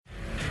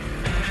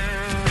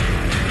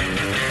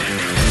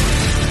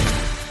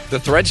The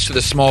threats to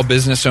the small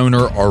business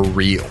owner are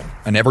real.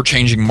 An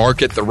ever-changing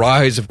market, the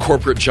rise of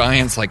corporate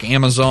giants like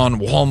Amazon,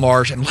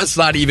 Walmart, and let's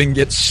not even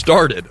get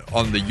started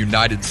on the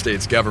United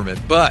States government.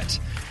 But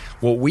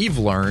what we've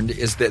learned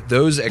is that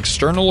those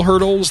external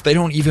hurdles, they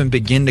don't even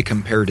begin to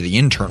compare to the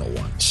internal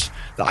ones.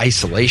 The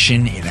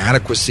isolation,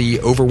 inadequacy,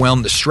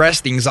 overwhelm, the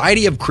stress, the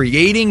anxiety of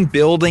creating,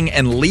 building,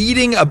 and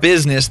leading a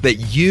business that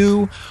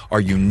you are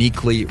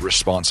uniquely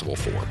responsible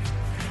for.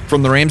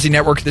 From the Ramsey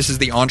Network, this is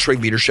the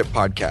EntreLeadership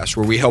Podcast,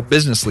 where we help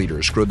business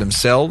leaders grow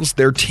themselves,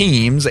 their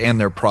teams, and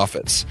their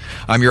profits.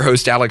 I'm your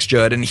host, Alex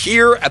Judd, and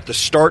here at the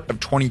start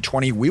of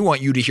 2020, we want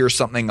you to hear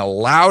something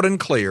loud and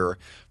clear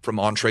from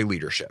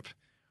EntreLeadership.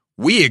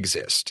 We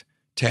exist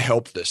to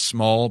help the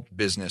small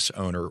business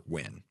owner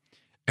win.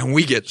 And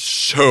we get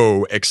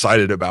so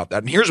excited about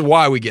that. And here's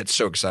why we get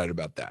so excited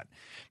about that.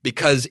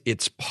 Because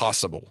it's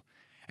possible.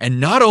 And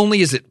not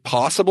only is it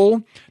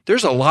possible,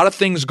 there's a lot of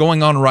things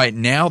going on right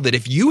now that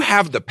if you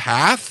have the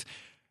path,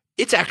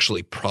 it's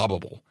actually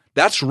probable.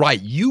 That's right.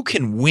 You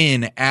can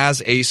win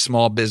as a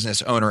small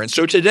business owner. And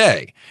so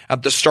today,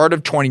 at the start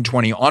of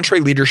 2020,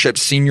 EntreLeadership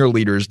senior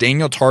leaders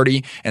Daniel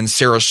Tardy and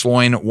Sarah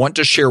Sloyan want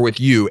to share with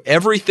you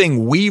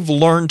everything we've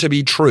learned to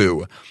be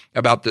true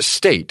about the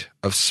state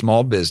of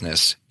small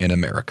business in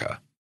America.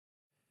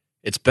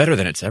 It's better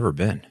than it's ever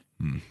been.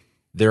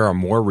 There are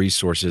more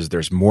resources,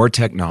 there's more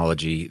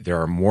technology, there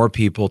are more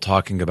people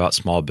talking about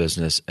small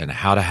business and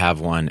how to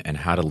have one and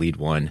how to lead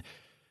one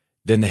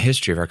than the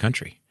history of our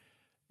country.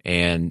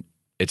 And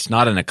it's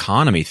not an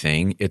economy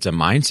thing, it's a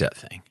mindset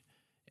thing.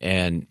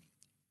 And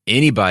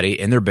anybody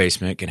in their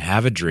basement can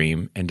have a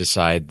dream and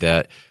decide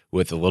that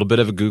with a little bit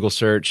of a Google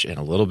search and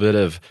a little bit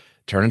of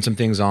turning some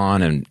things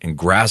on and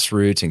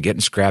grassroots and getting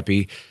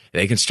scrappy,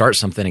 they can start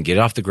something and get it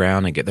off the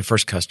ground and get the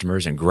first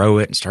customers and grow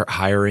it and start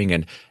hiring.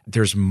 And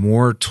there's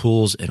more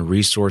tools and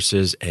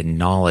resources and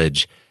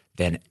knowledge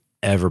than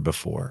ever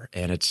before.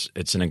 And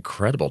it's an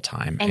incredible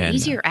time. And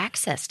easier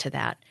access to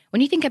that.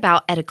 When you think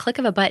about at a click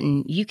of a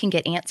button, you can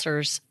get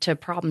answers to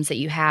problems that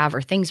you have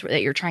or things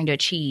that you're trying to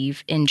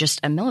achieve in just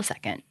a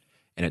millisecond.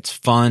 And it's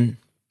fun.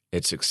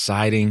 It's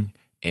exciting.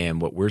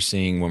 And what we're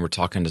seeing when we're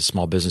talking to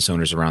small business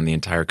owners around the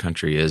entire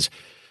country is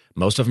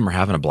most of them are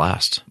having a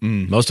blast.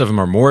 Most of them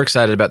are more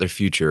excited about their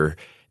future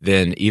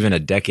than even a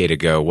decade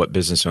ago what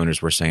business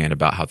owners were saying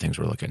about how things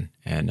were looking.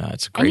 And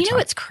it's a great time. And you know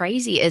what's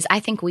crazy is I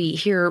think we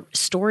hear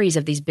stories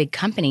of these big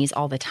companies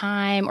all the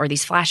time or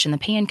these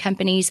flash-in-the-pan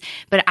companies,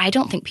 but I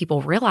don't think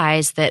people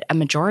realize that a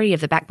majority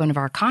of the backbone of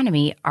our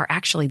economy are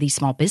actually these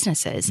small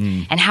businesses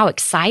and how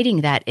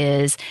exciting that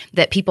is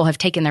that people have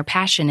taken their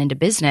passion into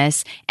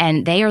business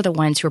and they are the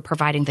ones who are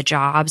providing the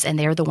jobs and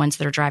they're the ones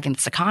that are driving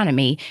this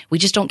economy. We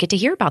just don't get to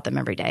hear about them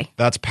every day.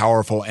 That's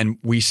powerful. And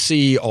we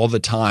see all the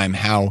time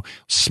how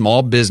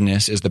small business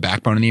is the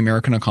backbone of the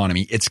American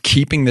economy. It's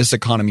keeping this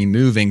economy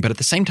moving. But at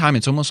the same time,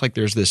 it's almost like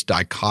there's this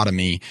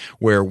dichotomy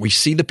where we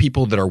see the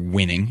people that are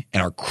winning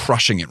and are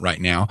crushing it right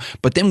now.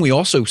 But then we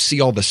also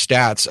see all the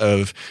stats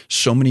of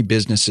so many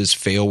businesses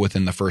fail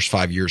within the first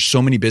 5 years.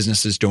 So many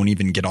businesses don't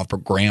even get off the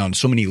ground.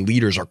 So many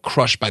leaders are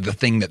crushed by the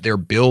thing that they're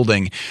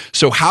building.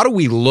 So how do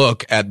we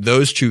look at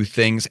those two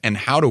things and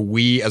how do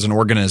we as an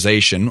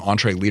organization,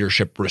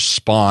 EntreLeadership,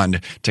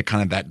 respond to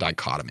kind of that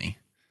dichotomy?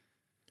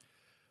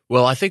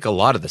 Well, I think a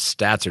lot of the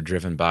stats are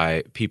driven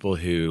by people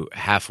who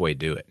halfway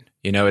do it.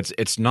 You know,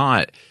 it's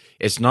not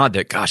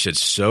that, gosh,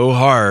 it's so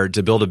hard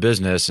to build a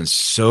business and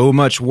so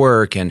much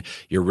work and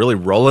you're really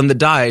rolling the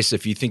dice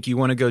if you think you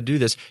want to go do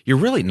this. You're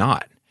really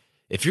not.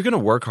 If you're going to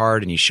work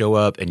hard and you show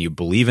up and you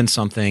believe in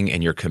something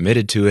and you're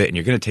committed to it and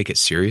you're going to take it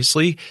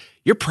seriously,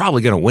 you're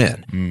probably going to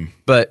win.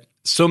 But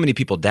so many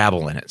people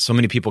dabble in it. So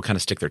many people kind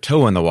of stick their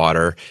toe in the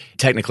water.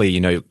 Technically,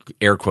 you know,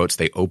 air quotes,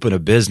 they open a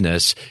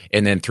business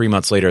and then 3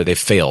 months later they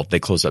failed. They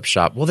close up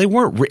shop. Well, they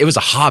weren't. It was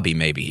a hobby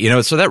maybe, you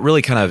know, so that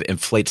really kind of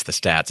inflates the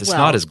stats. It's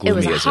not as gloomy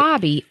as it. It was a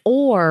hobby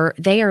or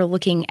they are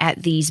looking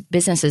at these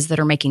businesses that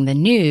are making the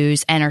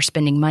news and are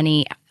spending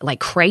money like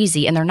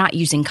crazy and they're not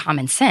using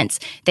common sense.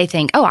 They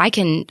think, oh, I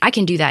can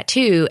do that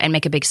too and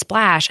make a big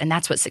splash. And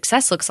that's what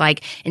success looks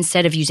like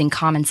instead of using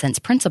common sense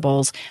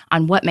principles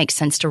on what makes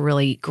sense to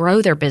really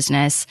grow their business.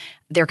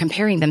 They're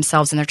comparing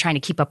themselves and they're trying to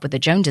keep up with the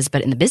Joneses,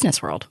 but in the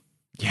business world.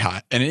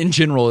 Yeah. And in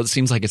general, it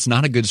seems like it's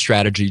not a good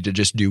strategy to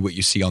just do what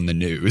you see on the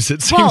news.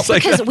 It seems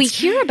like because we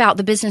hear about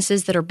the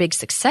businesses that are big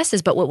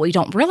successes, but what we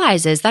don't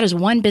realize is that is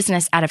one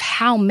business out of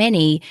how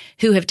many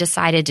who have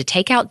decided to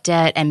take out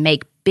debt and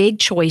make big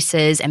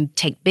choices and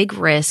take big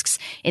risks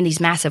in these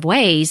massive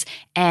ways.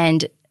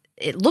 And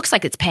it looks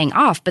like it's paying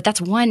off, but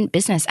that's one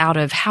business out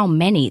of how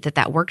many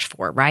that worked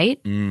for, right?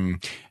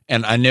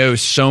 And I know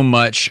so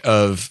much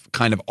of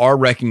kind of our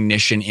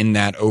recognition in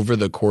that over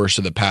the course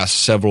of the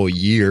past several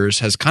years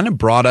has kind of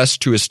brought us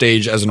to a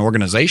stage as an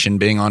organization,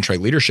 being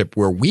EntreLeadership,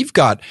 where we've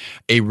got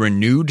a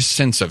renewed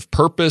sense of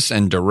purpose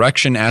and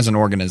direction as an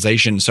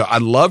organization. So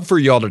I'd love for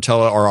y'all to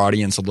tell our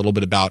audience a little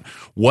bit about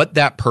what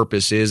that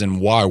purpose is and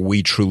why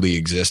we truly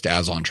exist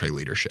as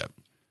EntreLeadership.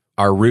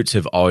 Our roots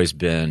have always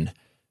been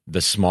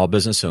the small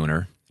business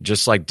owner,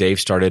 just like Dave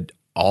started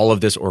all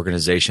of this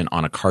organization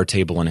on a card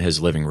table in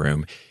his living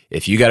room.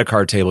 If you got a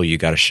card table, you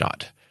got a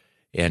shot.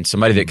 And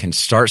somebody that can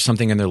start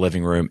something in their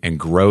living room and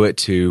grow it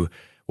to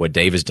what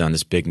Dave has done,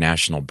 this big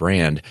national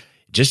brand,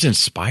 just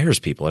inspires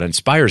people. It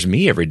inspires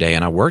me every day,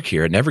 and I work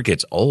here. It never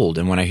gets old.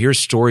 And when I hear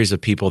stories of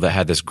people that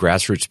had this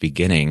grassroots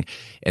beginning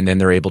and then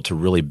they're able to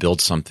really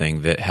build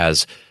something that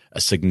has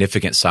a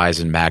significant size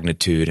and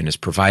magnitude and is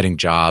providing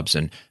jobs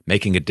and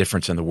making a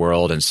difference in the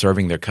world and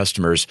serving their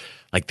customers,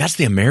 like that's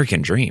the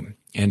American dream.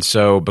 And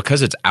so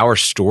because it's our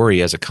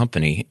story as a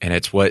company and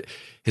it's what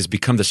has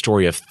become the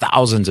story of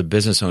thousands of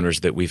business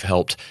owners that we've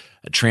helped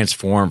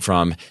transform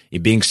from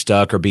being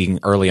stuck or being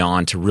early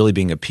on to really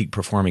being a peak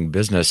performing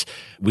business,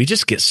 we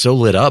just get so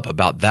lit up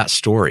about that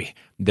story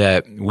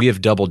that we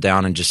have doubled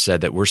down and just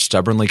said that we're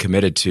stubbornly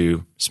committed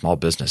to small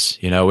business.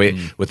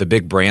 With a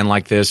big brand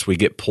like this, we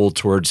get pulled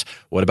towards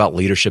what about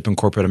leadership in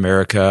corporate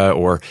America,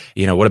 or,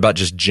 what about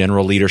just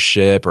general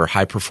leadership or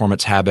high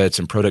performance habits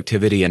and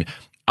productivity? And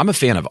I'm a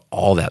fan of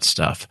all that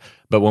stuff.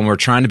 But when we're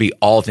trying to be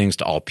all things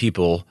to all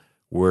people,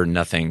 we're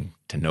nothing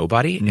to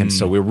nobody. And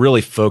so we're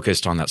really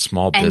focused on that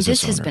small business And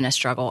this has owner. been a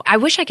struggle. I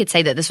wish I could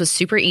say that this was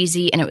super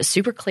easy and it was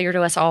super clear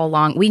to us all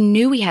along. We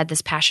knew we had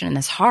this passion and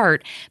this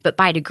heart, but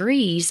by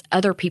degrees,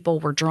 other people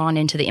were drawn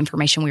into the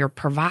information we were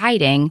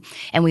providing.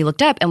 And we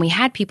looked up and we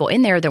had people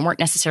in there that weren't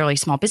necessarily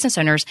small business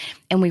owners.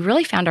 And we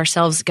really found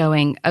ourselves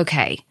going,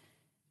 okay,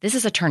 this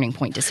is a turning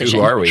point decision.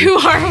 Who are we? Who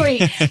are we?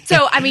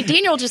 So,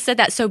 Daniel just said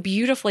that so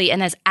beautifully,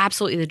 and that's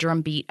absolutely the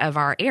drumbeat of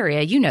our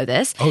area. You know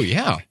this. Oh,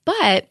 yeah.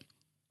 But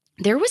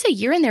there was a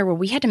year in there where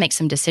we had to make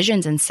some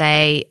decisions and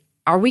say,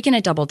 are we going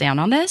to double down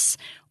on this,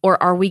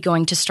 or are we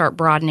going to start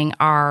broadening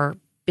our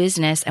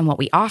business and what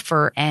we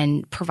offer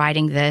and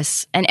providing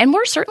this? And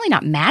we're certainly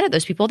not mad at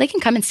those people. They can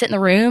come and sit in the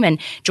room and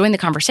join the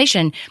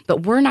conversation,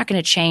 but we're not going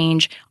to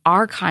change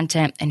our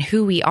content and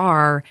who we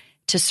are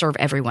to serve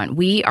everyone.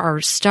 We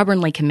are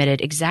stubbornly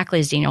committed, exactly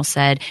as Daniel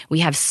said. We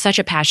have such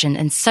a passion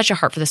and such a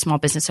heart for the small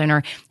business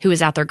owner who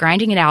is out there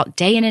grinding it out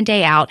day in and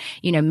day out,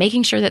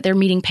 making sure that they're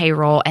meeting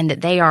payroll and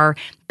that they are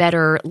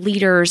better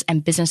leaders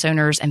and business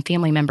owners and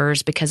family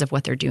members because of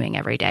what they're doing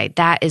every day.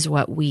 That is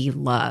what we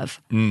love.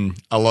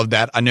 I love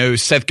that. I know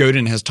Seth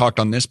Godin has talked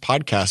on this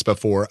podcast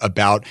before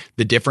about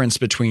the difference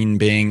between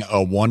being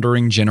a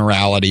wandering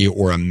generality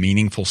or a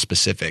meaningful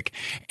specific.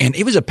 And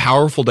it was a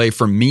powerful day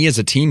for me as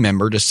a team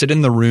member to sit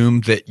in the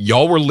room that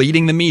y'all were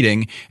leading the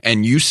meeting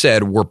and you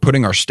said, we're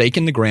putting our stake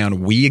in the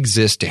ground. We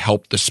exist to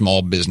help the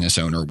small business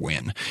owner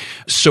win.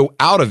 So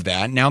out of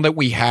that, now that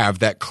we have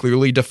that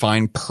clearly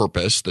defined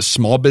purpose, the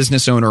small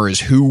business owner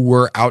is who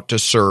we're out to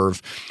serve.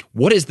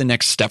 What is the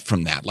next step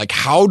from that? Like,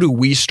 how do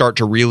we start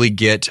to really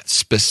get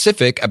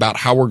specific about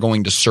how we're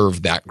going to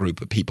serve that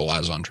group of people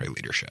as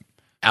EntreLeadership?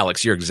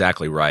 Alex, you're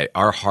exactly right.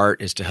 Our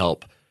heart is to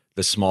help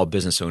the small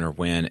business owner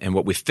win. And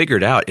what we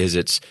figured out is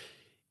it's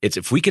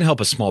if we can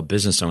help a small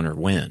business owner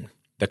win,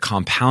 the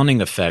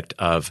compounding effect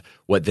of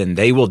what then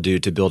they will do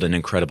to build an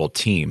incredible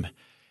team.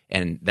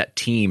 And that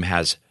team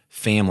has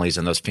families,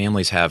 and those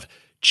families have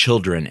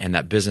children, and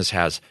that business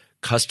has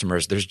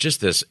customers. There's just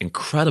this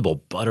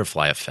incredible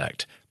butterfly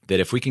effect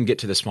that if we can get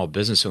to the small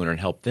business owner and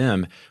help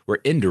them, we're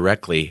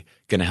indirectly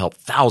going to help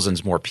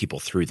thousands more people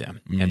through them.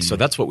 And so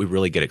that's what we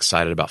really get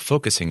excited about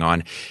focusing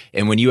on.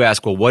 And when you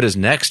ask, well, what is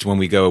next when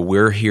we go,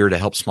 we're here to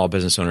help small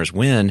business owners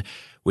win,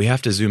 we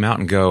have to zoom out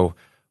and go,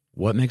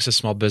 what makes a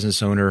small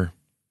business owner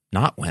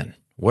not win?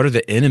 What are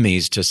the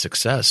enemies to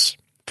success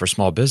for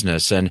small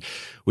business? And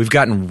we've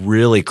gotten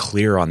really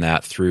clear on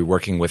that through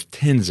working with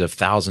tens of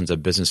thousands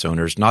of business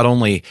owners, not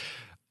only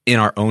in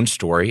our own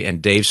story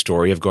and Dave's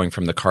story of going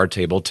from the card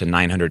table to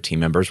 900 team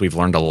members. We've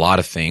learned a lot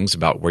of things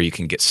about where you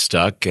can get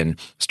stuck and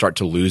start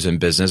to lose in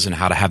business and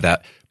how to have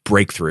that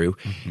breakthrough.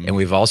 And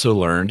we've also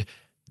learned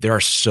there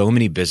are so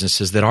many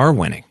businesses that are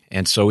winning.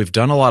 And so we've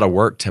done a lot of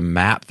work to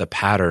map the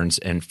patterns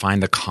and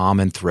find the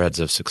common threads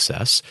of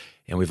success.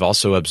 And we've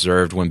also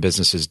observed when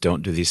businesses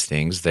don't do these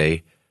things,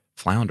 they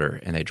flounder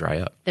and they dry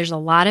up. There's a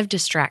lot of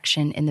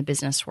distraction in the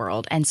business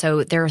world. And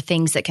so there are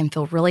things that can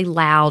feel really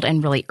loud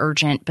and really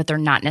urgent, but they're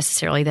not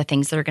necessarily the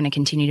things that are going to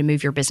continue to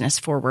move your business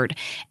forward.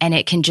 And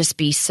it can just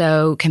be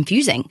so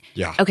confusing.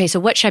 Yeah. Okay, so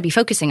what should I be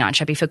focusing on?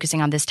 Should I be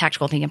focusing on this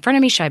tactical thing in front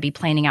of me? Should I be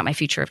planning out my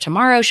future of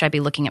tomorrow? Should I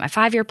be looking at my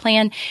 5-year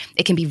plan?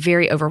 It can be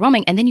very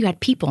overwhelming. And then you add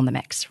people in the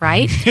mix,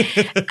 right?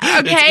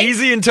 It's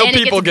easy until And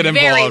people get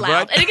involved, loud.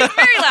 right? And it gets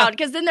very loud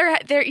because then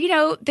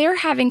they're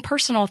having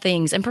personal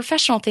things and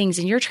professional things,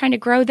 and you're trying to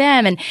grow them.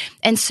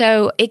 And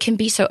so it can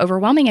be so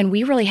overwhelming. And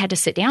we really had to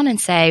sit down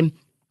and say,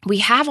 we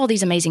have all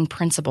these amazing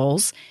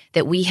principles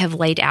that we have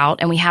laid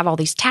out, and we have all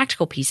these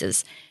tactical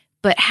pieces.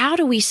 But how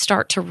do we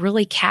start to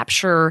really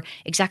capture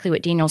exactly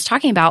what Daniel's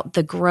talking about,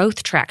 the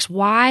growth tracks?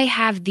 Why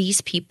have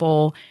these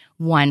people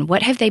won?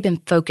 What have they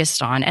been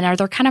focused on? And are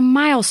there kind of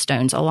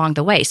milestones along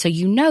the way? So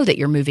you know that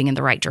you're moving in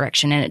the right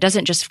direction, and it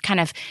doesn't just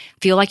kind of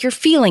feel like you're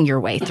feeling your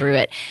way through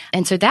it.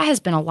 And so that has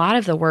been a lot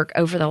of the work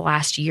over the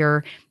last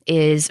year,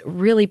 is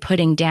really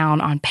putting down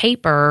on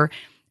paper,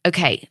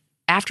 okay,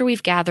 after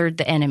we've gathered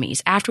the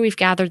enemies, after we've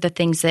gathered the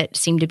things that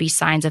seem to be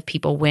signs of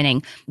people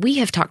winning, we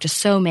have talked to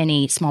so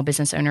many small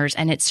business owners,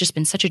 and it's just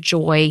been such a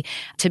joy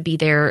to be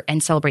there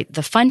and celebrate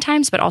the fun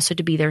times, but also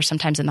to be there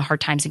sometimes in the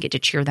hard times and get to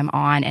cheer them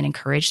on and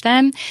encourage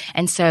them.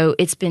 And so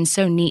it's been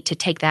so neat to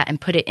take that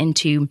and put it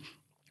into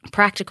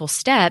practical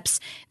steps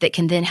that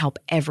can then help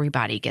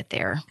everybody get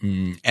there.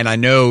 And I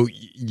know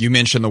you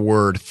mentioned the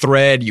word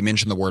thread, you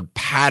mentioned the word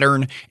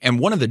pattern, and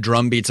one of the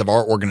drumbeats of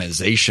our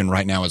organization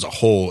right now as a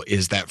whole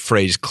is that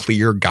phrase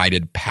clear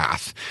guided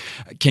path.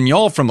 Can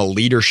y'all from a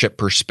leadership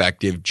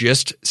perspective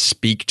just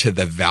speak to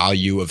the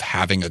value of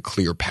having a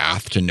clear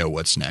path to know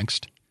what's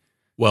next?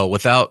 Well,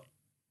 without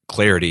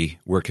clarity,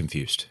 we're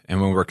confused. And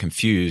when we're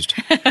confused,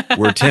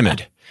 we're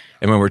timid.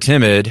 And when we're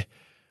timid,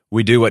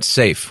 we do what's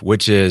safe,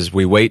 which is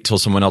we wait till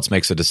someone else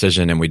makes a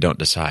decision and we don't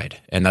decide.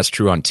 And that's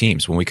true on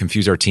teams. When we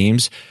confuse our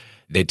teams,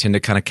 they tend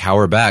to kind of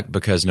cower back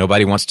because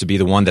nobody wants to be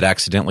the one that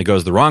accidentally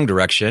goes the wrong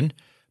direction.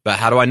 But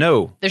how do I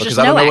know? Because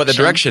I don't know what the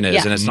direction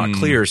is and it's not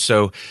clear.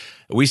 So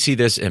we see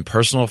this in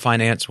personal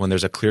finance when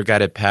there's a clear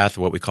guided path,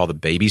 what we call the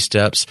baby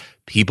steps.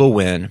 People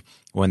win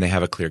when they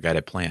have a clear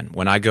guided plan.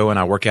 When I go and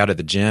I work out at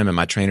the gym and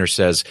my trainer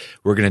says,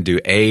 we're going to do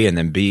A and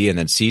then B and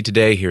then C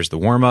today, here's the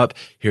warm up,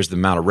 here's the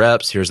amount of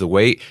reps, here's the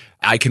weight,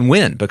 I can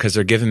win because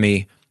they're giving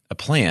me a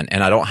plan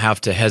and I don't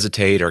have to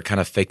hesitate or kind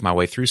of fake my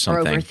way through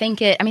something. Or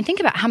overthink it. I mean, think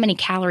about how many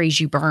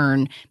calories you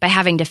burn by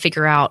having to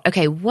figure out,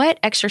 okay, what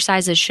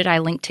exercises should I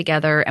link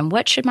together and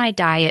what should my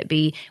diet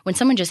be? When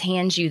someone just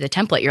hands you the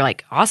template, you're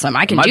like, awesome,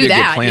 I can do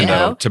that. Might be a good plan,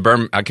 though, to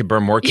burn. I could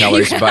burn more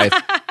calories by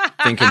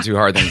thinking too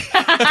hard than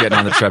getting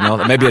on the treadmill.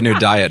 Maybe a new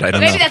diet. I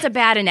don't know. Maybe that's a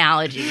bad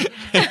analogy.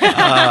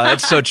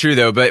 It's so true,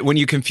 though. But when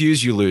you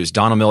confuse, you lose.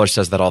 Donald Miller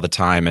says that all the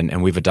time,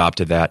 and we've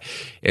adopted that.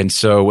 And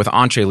so with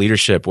Entre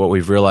Leadership, what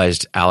we've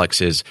realized,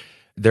 Alex, is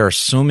there are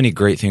so many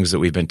great things that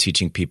we've been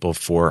teaching people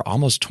for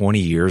almost 20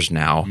 years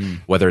now,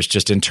 whether it's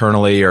just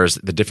internally or as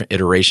the different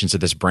iterations of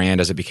this brand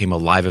as it became a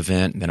live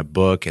event and then a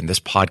book and this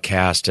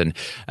podcast. And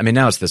I mean,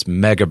 now it's this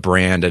mega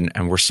brand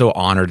and we're so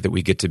honored that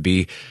we get to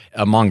be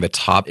among the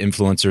top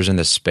influencers in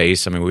this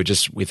space. I mean,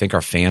 we thank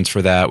our fans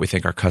for that. We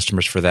thank our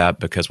customers for that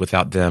because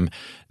without them,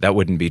 that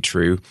wouldn't be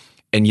true.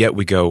 And yet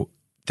we go,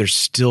 there's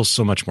still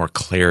so much more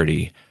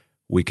clarity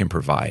we can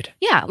provide.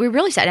 Yeah, we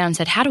really sat down and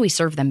said, how do we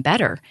serve them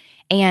better?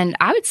 And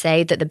I would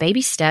say that the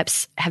baby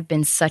steps have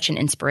been such an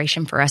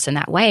inspiration for us in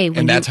that way.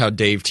 And that's how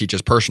Dave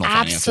teaches personal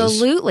finances.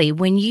 Absolutely.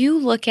 When you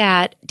look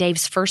at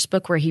Dave's first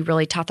book where he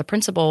really taught the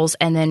principles,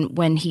 and then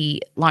when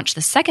he launched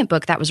the second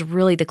book, that was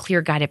really the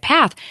clear guided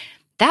path.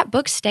 That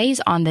book stays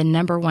on the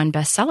 #1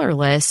 bestseller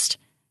list.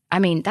 I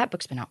mean, that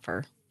book's been out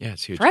for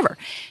it's huge. Forever.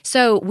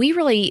 So we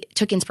really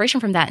took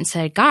inspiration from that and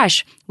said,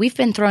 gosh, we've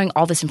been throwing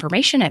all this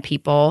information at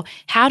people.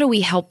 How do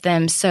we help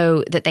them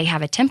so that they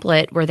have a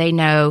template where they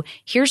know,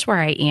 here's where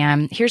I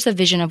am, here's the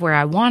vision of where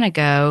I want to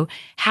go.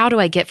 How do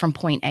I get from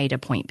point A to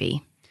point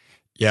B?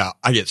 Yeah,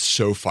 I get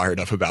so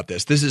fired up about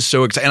this. This is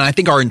so exciting. And I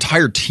think our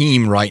entire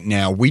team right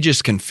now, we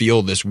just can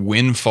feel this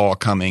windfall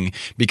coming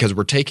because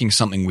we're taking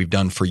something we've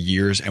done for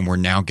years and we're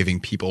now giving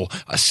people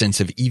a sense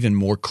of even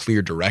more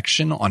clear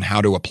direction on how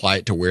to apply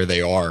it to where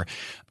they are.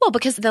 Well,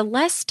 because the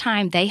less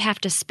time they have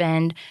to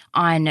spend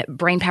on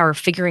brain power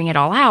figuring it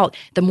all out,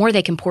 the more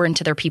they can pour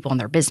into their people and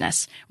their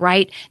business,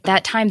 right?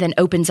 That time then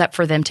opens up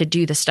for them to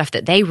do the stuff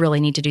that they really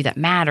need to do that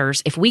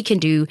matters. If we can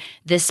do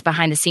this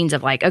behind the scenes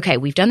of like, okay,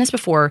 we've done this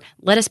before,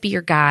 let us be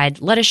your guide,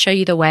 let us show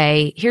you the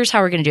way, here's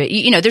how we're going to do it.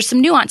 You know, there's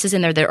some nuances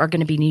in there that are going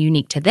to be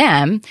unique to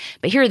them,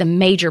 but here are the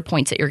major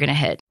points that you're going to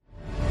hit.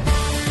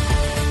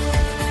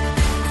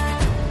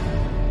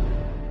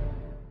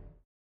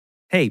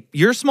 Hey,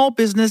 your small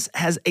business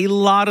has a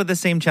lot of the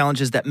same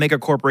challenges that mega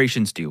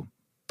corporations do,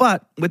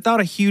 but without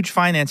a huge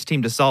finance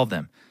team to solve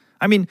them.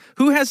 I mean,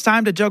 who has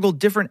time to juggle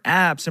different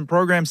apps and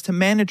programs to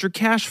manage your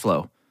cash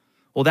flow?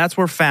 Well, that's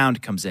where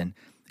Found comes in.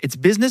 It's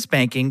business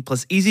banking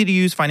plus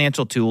easy-to-use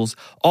financial tools,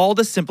 all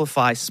to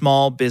simplify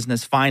small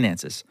business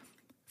finances.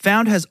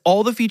 Found has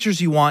all the features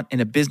you want in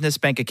a business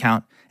bank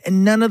account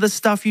and none of the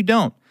stuff you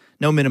don't.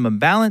 No minimum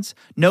balance,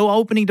 no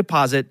opening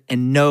deposit,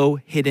 and no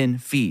hidden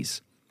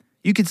fees.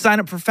 You can sign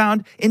up for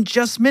Found in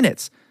just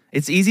minutes.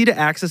 It's easy to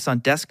access on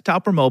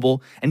desktop or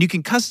mobile, and you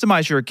can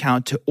customize your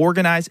account to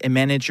organize and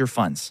manage your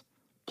funds.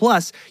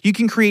 Plus, you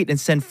can create and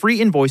send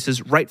free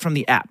invoices right from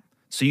the app,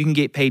 so you can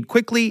get paid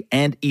quickly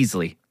and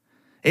easily.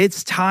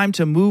 It's time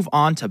to move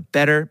on to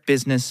better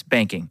business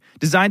banking,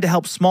 designed to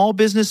help small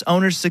business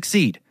owners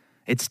succeed.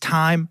 It's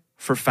time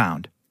for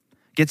Found.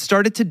 Get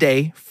started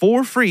today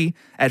for free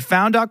at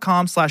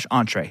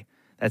found.com/entree.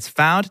 That's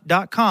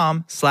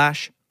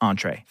found.com/entree.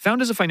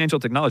 Found is a financial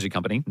technology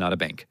company, not a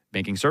bank.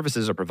 Banking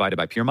services are provided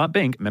by Piermont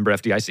Bank, member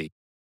FDIC.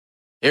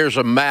 Here's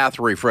a math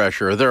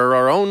refresher. There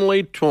are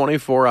only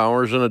 24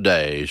 hours in a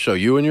day, so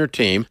you and your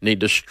team need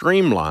to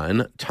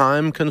streamline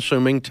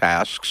time-consuming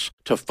tasks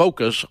to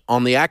focus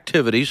on the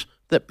activities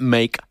that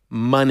make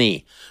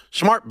money.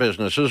 Smart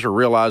businesses are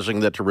realizing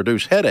that to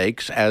reduce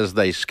headaches as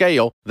they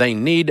scale, they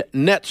need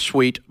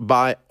NetSuite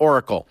by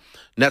Oracle.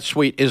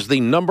 NetSuite is the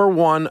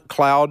 #1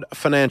 cloud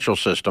financial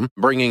system,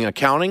 bringing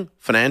accounting,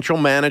 financial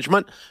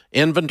management,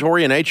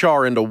 inventory, and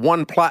HR into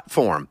one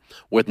platform.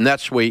 With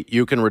NetSuite,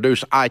 you can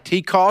reduce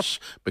IT costs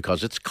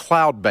because it's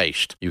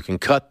cloud-based. You can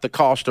cut the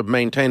cost of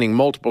maintaining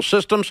multiple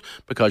systems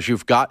because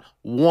you've got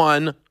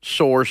one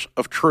source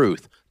of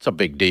truth. It's a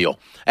big deal.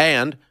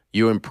 And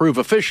you improve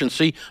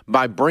efficiency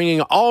by bringing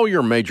all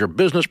your major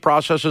business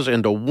processes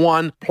into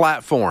one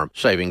platform,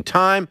 saving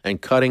time and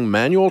cutting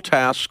manual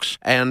tasks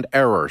and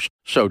errors.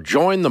 So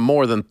join the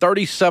more than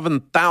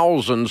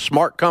 37,000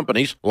 smart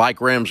companies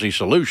like Ramsey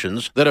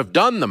Solutions that have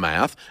done the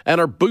math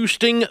and are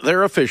boosting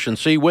their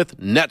efficiency with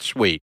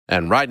NetSuite.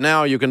 And right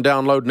now you can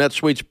download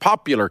NetSuite's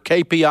popular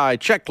KPI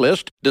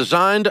checklist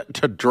designed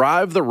to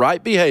drive the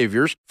right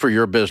behaviors for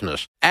your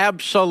business.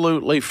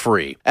 Absolutely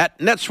free at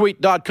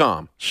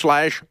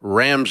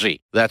netsuite.com/Ramsey.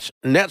 That's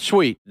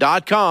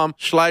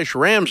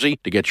netsuite.com/Ramsey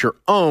to get your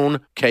own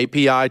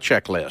KPI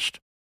checklist.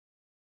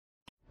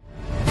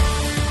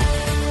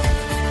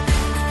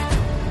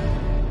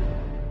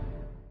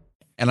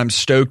 And I'm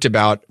stoked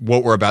about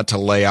what we're about to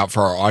lay out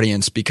for our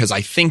audience, because I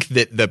think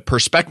that the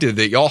perspective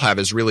that y'all have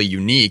is really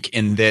unique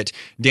in that,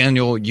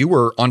 Daniel, you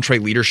were Entree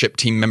Leadership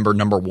Team member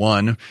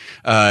 #1.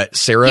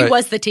 Sarah. He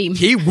was the team.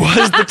 He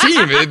was the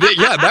team.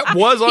 Yeah, that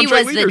was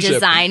Entree Leadership. He was the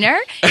designer.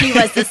 He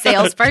was the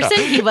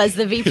salesperson. He was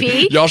the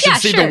VP. Y'all should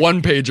see the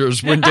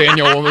one-pagers when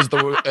Daniel was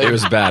the... It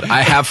was bad.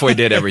 I halfway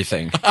did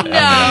everything.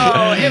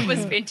 No, it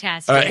was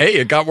fantastic. Hey,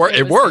 it worked.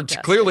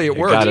 Fantastic. Clearly it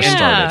worked. Got us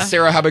started.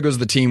 Sarah, how big was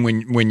the team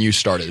when you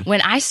started? When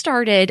I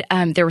started,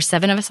 there were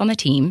 7 of us on the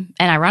team.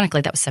 And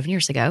ironically, that was 7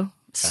 years ago.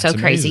 So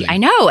crazy. amazing. I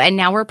know. And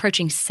now we're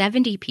approaching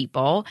 70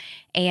 people.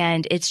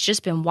 And it's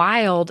just been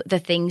wild. The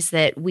things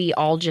that we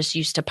all just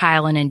used to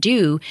pile in and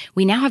do.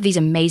 We now have these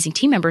amazing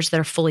team members that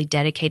are fully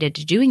dedicated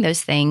to doing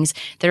those things,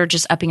 that are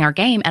just upping our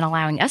game and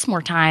allowing us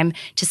more time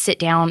to sit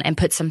down and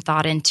put some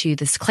thought into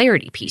this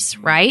clarity piece,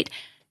 right?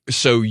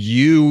 So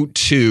you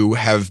too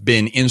have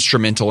been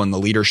instrumental in the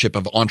leadership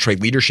of Entree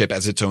Leadership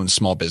as its own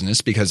small business,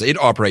 because it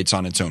operates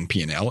on its own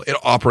P&L. It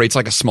operates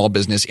like a small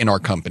business in our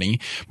company.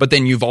 But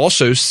then you've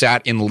also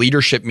sat in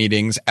leadership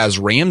meetings as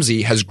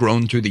Ramsey has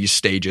grown through these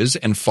stages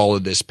and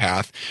followed this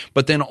path.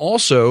 But then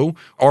also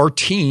our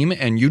team,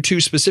 and you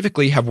two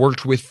specifically, have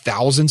worked with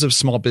thousands of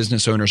small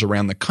business owners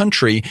around the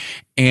country.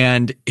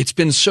 And it's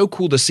been so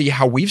cool to see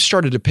how we've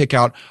started to pick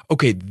out,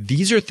 okay,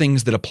 these are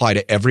things that apply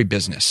to every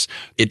business.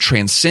 It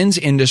transcends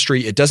industry.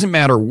 It doesn't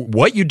matter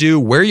what you do,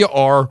 where you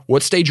are,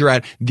 what stage you're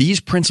at. These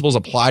principles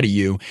apply to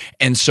you.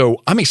 And so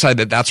I'm excited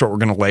that that's what we're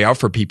going to lay out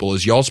for people,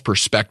 is y'all's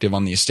perspective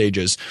on these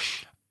stages.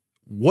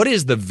 What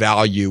is the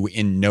value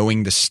in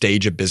knowing the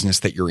stage of business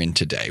that you're in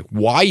today?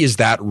 Why is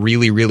that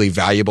really, really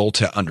valuable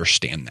to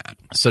understand that?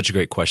 Such a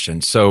great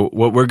question. So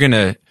what we're going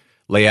to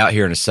lay out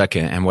here in a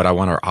second, and what I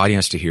want our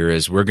audience to hear,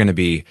 is we're going to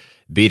be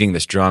beating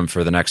this drum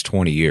for the next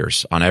 20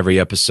 years. On every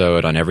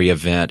episode, on every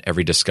event,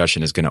 every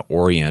discussion is going to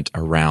orient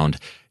around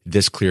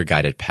this clear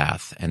guided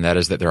path. And that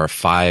is that there are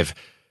 5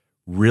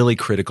 really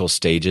critical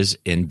stages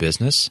in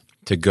business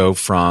to go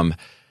from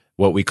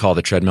what we call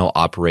the treadmill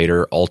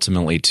operator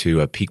ultimately to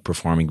a peak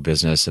performing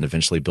business, and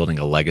eventually building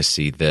a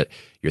legacy that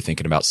you're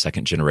thinking about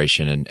second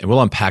generation. And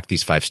we'll unpack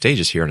these 5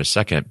 stages here in a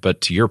second.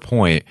 But to your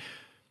point,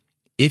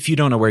 if you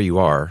don't know where you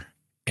are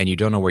and you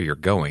don't know where you're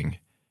going,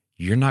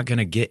 you're not going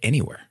to get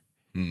anywhere.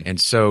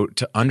 And so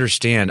to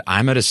understand,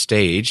 I'm at a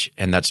stage,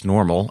 and that's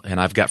normal,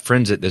 and I've got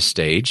friends at this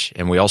stage,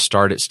 and we all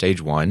start at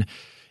stage 1.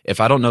 If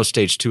I don't know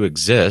stage 2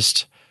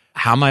 exists,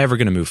 how am I ever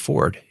going to move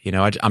forward? You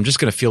know, I'm just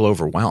going to feel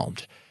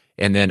overwhelmed.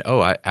 And then,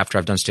 after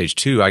I've done stage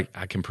 2, I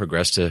can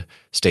progress to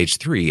stage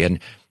 3. And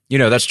you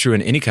know, that's true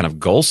in any kind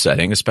of goal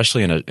setting,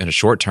 especially in a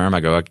short term.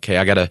 I go, okay,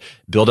 I got to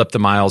build up the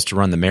miles to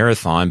run the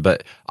marathon.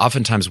 But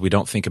oftentimes we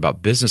don't think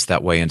about business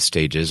that way in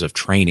stages of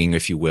training,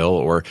 if you will,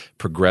 or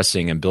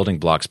progressing and building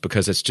blocks,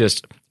 because it's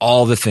just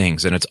all the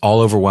things and it's all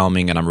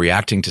overwhelming and I'm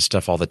reacting to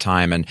stuff all the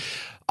time. And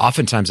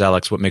oftentimes,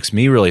 Alex, what makes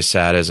me really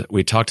sad is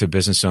we talk to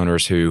business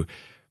owners who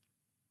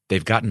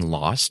they've gotten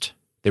lost.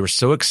 They were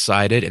so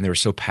excited and they were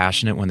so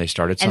passionate when they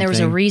started something. And there was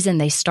a reason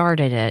they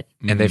started it.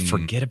 And they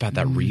forget about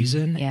that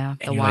reason. Yeah,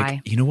 the and you're why.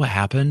 like, you know what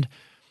happened?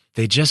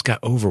 They just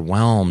got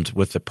overwhelmed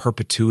with the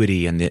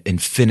perpetuity and the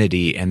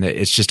infinity, and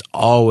it's just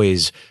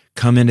always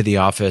come into the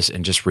office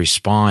and just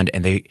respond,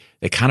 and they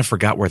kind of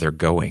forgot where they're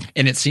going.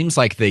 And it seems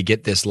like they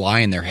get this lie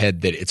in their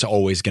head that it's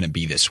always going to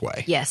be this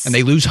way. Yes. And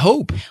they lose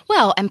hope.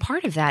 Well, and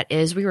part of that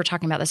is, we were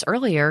talking about this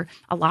earlier,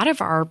 a lot of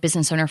our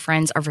business owner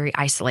friends are very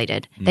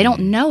isolated. They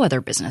don't know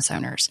other business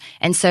owners.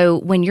 And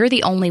so when you're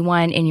the only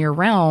one in your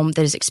realm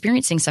that is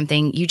experiencing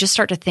something, you just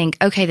start to think,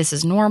 okay, this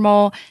is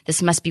normal.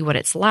 This must be what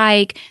it's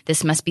like.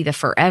 This must be the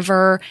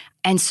forever.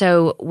 And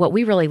so what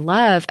we really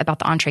love about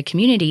the Entree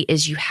community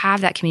is you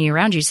have that community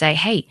around you say,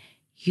 hey,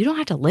 you don't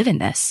have to live in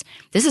this.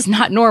 This is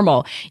not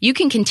normal. You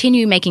can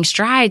continue making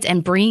strides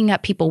and bringing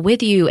up people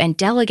with you and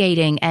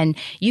delegating, and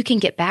you can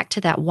get back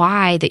to that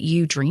why that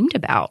you dreamed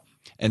about.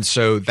 And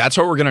so that's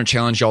what we're going to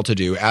challenge y'all to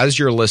do. As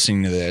you're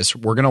listening to this,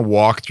 we're going to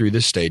walk through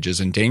the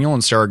stages, and Daniel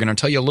and Sarah are going to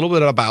tell you a little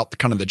bit about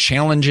kind of the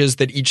challenges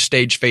that each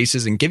stage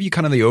faces and give you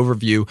kind of the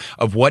overview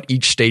of what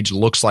each stage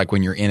looks like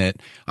when you're in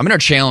it. I'm going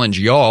to challenge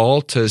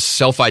y'all to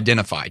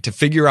self-identify, to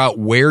figure out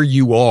where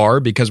you are,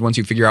 because once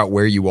you figure out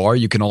where you are,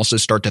 you can also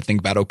start to think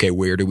about, okay,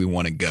 where do we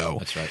want to go?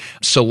 That's right.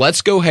 So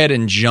let's go ahead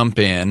and jump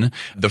in.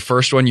 The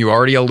first one, you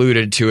already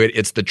alluded to it.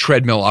 It's the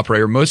treadmill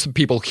operator. Most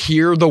people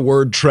hear the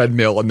word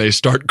treadmill and they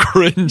start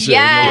cringing,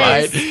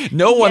 right?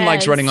 No one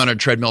likes running on a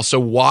treadmill. So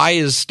why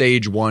is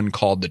stage one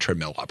called the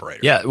treadmill operator?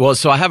 Yeah, well,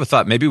 so I have a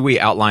thought. Maybe we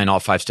outline all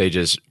 5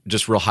 stages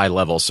just real high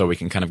level so we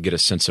can kind of get a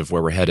sense of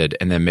where we're headed,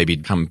 and then maybe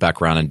come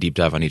back around and deep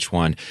dive on each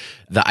one.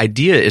 The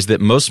idea is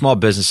that most small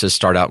businesses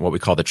start out in what we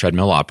call the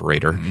treadmill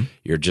operator. Mm-hmm.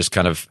 You're just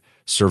kind of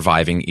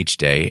surviving each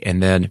day.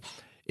 And then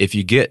if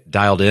you get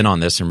dialed in on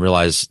this and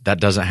realize that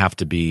doesn't have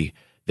to be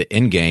the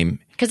end game.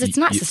 Because it's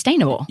not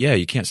sustainable. Yeah,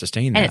 you can't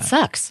sustain that. And it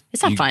sucks.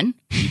 It's not fun.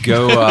 You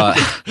go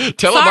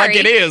tell them like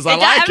it is. I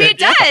like it. It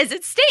does.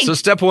 It stinks. So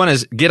step one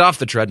is get off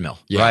the treadmill,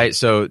 right?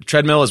 So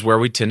treadmill is where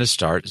we tend to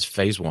start. It's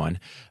phase 1.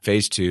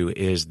 Phase 2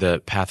 is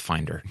the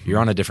pathfinder. You're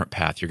on a different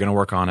path. You're going to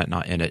work on it,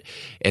 not in it.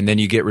 And then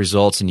you get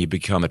results and you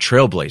become a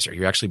trailblazer.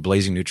 You're actually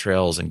blazing new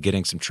trails and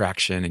getting some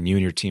traction, and you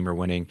and your team are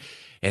winning.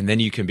 And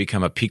then you can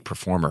become a peak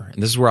performer.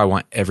 And this is where I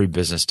want every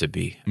business to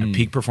be. A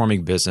peak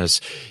performing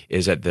business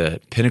is at the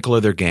pinnacle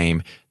of their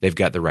game. They've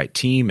got the right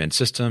team and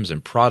systems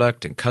and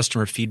product and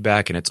customer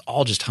feedback, and it's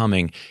all just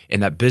humming.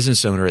 And that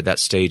business owner at that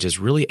stage is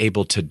really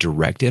able to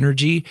direct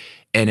energy,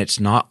 and it's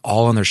not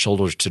all on their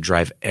shoulders to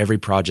drive every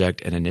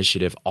project and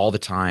initiative all the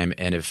time.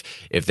 And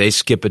if they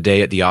skip a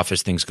day at the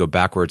office, things go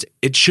backwards.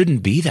 It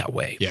shouldn't be that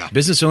way. Yeah.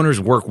 Business owners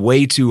work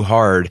way too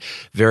hard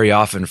very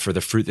often for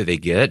the fruit that they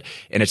get.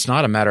 And it's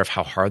not a matter of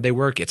how hard they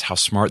work. It's how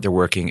smart they're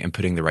working and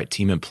putting the right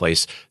team in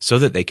place so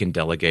that they can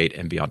delegate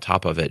and be on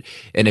top of it.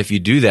 And if you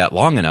do that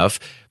long enough,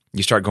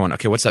 you start going,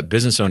 okay, what's that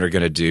business owner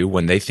going to do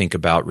when they think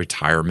about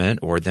retirement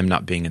or them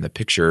not being in the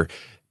picture?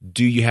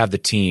 Do you have the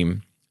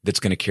team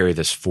that's going to carry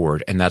this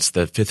forward? And that's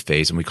the 5th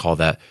phase, and we call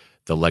that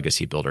the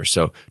legacy builder.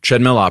 So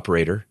treadmill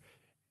operator,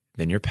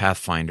 then your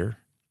pathfinder,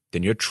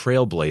 then your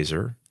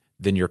trailblazer,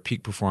 then your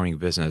peak performing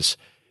business,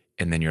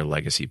 and then your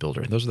legacy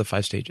builder. And those are the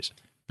 5 stages.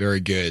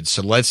 Very good.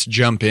 So let's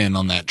jump in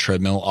on that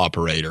treadmill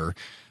operator.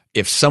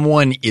 If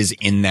someone is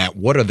in that,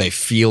 what are they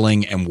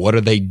feeling and what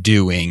are they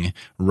doing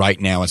right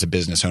now as a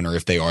business owner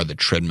if they are the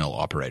treadmill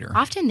operator?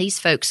 Often these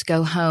folks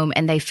go home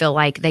and they feel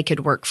like they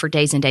could work for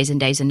days and days and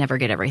days and never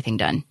get everything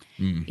done.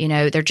 You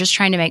know, they're just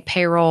trying to make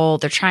payroll.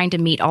 They're trying to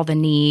meet all the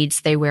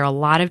needs. They wear a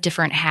lot of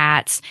different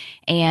hats,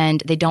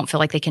 and they don't feel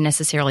like they can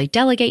necessarily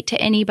delegate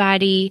to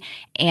anybody.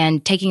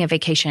 And taking a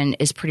vacation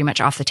is pretty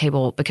much off the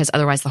table because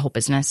otherwise the whole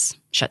business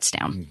shuts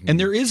down. And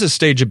there is a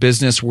stage of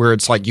business where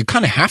it's like you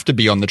kind of have to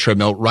be on the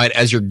treadmill right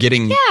as you're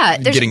getting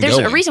there's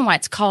going. a reason why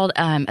it's called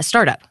a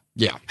startup.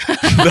 Yeah,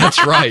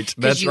 that's right.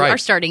 Because you are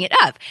starting it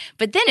up,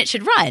 but then it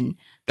should run.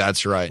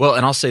 That's right. Well,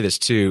 and I'll say this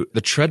too.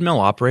 The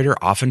treadmill operator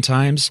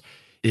oftentimes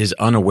is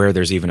unaware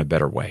there's even a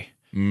better way.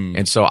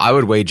 And so I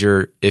would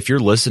wager if you're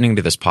listening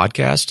to this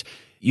podcast,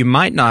 you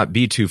might not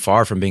be too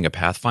far from being a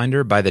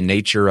pathfinder by the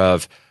nature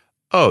of,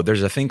 oh,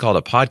 there's a thing called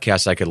a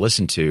podcast I could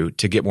listen to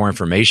get more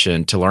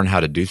information, to learn how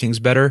to do things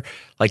better.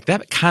 Like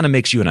that kind of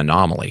makes you an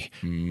anomaly.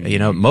 You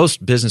know,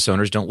 most business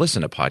owners don't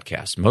listen to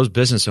podcasts. Most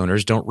business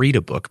owners don't read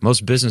a book.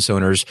 Most business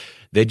owners,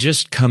 they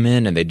just come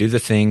in and they do the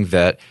thing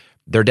that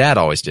their dad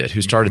always did,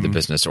 who started the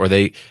business, or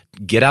they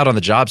get out on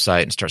the job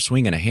site and start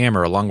swinging a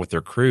hammer along with their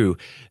crew.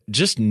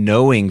 Just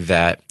knowing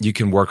that you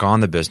can work on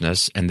the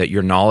business and that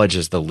your knowledge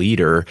as the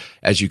leader,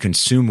 as you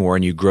consume more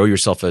and you grow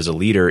yourself as a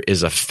leader,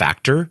 is a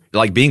factor.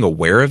 Like being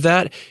aware of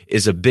that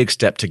is a big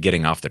step to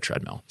getting off the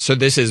treadmill. So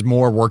this is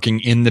more working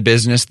in the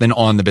business than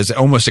on the business,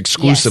 almost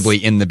exclusively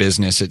in the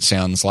business, it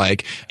sounds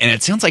like. And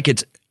it sounds like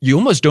you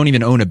almost don't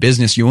even own a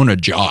business, you own a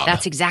job.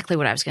 That's exactly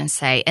what I was going to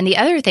say. And the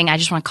other thing I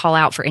just want to call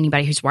out for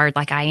anybody who's wired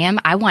like I am,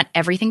 I want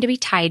everything to be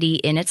tidy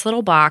in its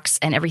little box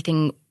and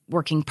everything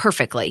working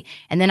perfectly.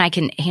 And then I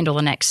can handle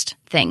the next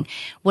thing.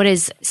 What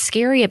is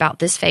scary about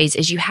this phase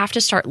is you have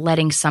to start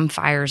letting some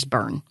fires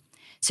burn.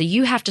 So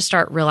you have to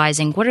start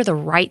realizing what are the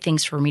right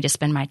things for me to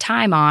spend my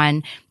time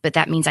on, but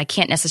that means I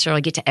can't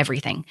necessarily get to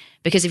everything.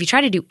 Because if you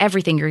try to do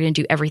everything, you're going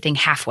to do everything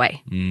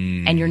halfway,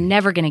 and you're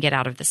never going to get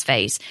out of this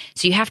phase.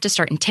 So you have to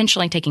start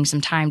intentionally taking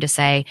some time to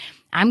say,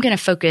 I'm going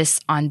to focus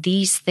on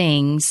these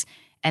things,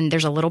 and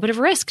there's a little bit of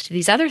risk to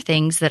these other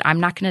things that I'm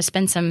not going to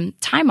spend some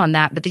time on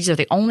that, but these are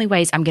the only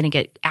ways I'm going to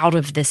get out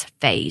of this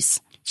phase.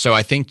 So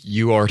I think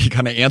you already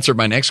kind of answered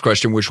my next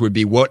question, which would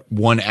be what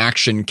one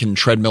action can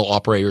treadmill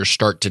operators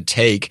start to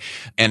take?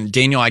 And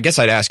Daniel, I guess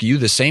I'd ask you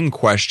the same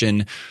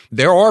question.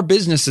 There are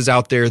businesses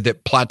out there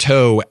that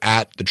plateau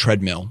at the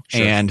treadmill,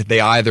 and they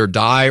either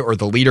die or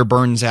the leader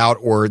burns out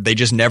or they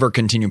just never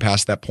continue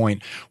past that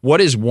point. What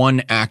is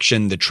one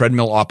action the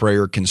treadmill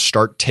operator can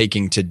start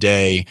taking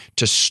today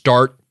to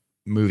start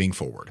moving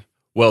forward?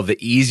 Well, the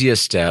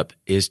easiest step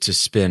is to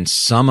spend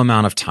some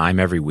amount of time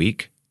every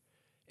week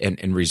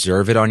and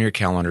reserve it on your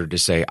calendar to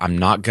say, I'm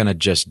not going to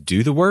just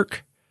do the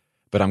work,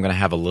 but I'm going to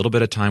have a little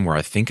bit of time where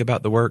I think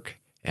about the work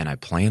and I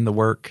plan the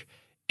work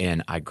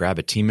and I grab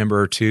a team member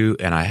or two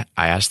and I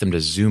ask them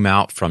to zoom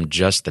out from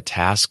just the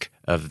task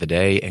of the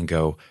day and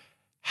go,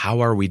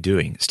 how are we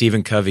doing?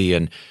 Stephen Covey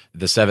in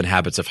The 7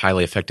 Habits of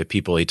Highly Effective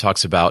People, he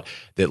talks about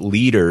that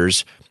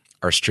leaders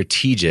are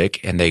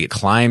strategic and they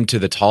climb to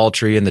the tall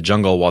tree in the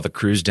jungle while the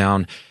crew's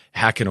down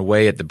hacking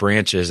away at the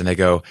branches and they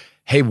go,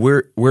 hey,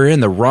 we're in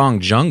the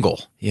wrong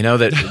jungle. You know,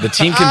 that the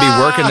team can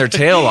be working their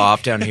tail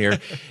off down here.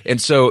 And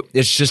so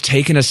it's just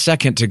taking a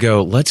second to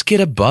go, let's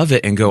get above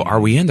it and go, are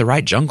we in the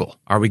right jungle?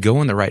 Are we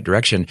going the right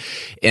direction?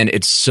 And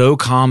it's so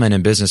common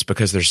in business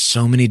because there's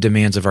so many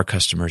demands of our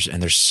customers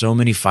and there's so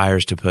many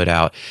fires to put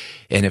out.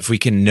 And if we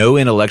can know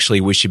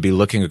intellectually, we should be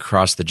looking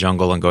across the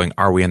jungle and going,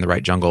 are we in the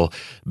right jungle?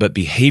 But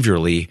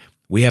behaviorally,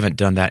 we haven't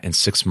done that in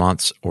 6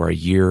 months or a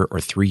year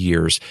or 3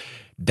 years.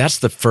 That's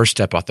the first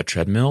step off the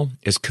treadmill,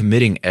 is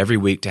committing every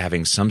week to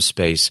having some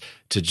space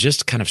to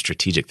just kind of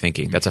strategic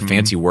thinking. That's a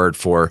fancy word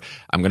for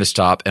I'm going to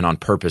stop and on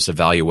purpose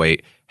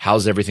evaluate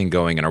how's everything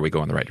going and are we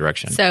going the right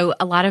direction? So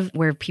a lot of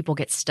where people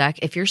get stuck,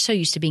 if you're so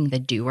used to being the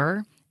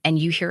doer and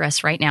you hear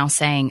us right now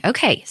saying,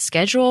 okay,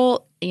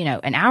 schedule,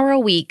 an hour a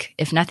week,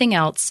 if nothing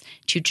else,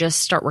 to just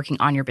start working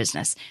on your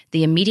business.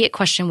 The immediate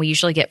question we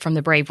usually get from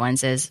the brave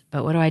ones is,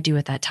 but what do I do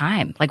at that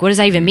time? Like, what does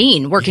that even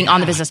mean, working on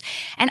the business?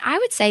 And I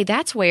would say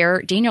that's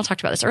where Daniel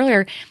talked about this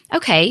earlier.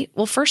 Okay,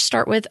 well, first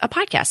start with a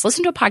podcast.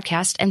 Listen to a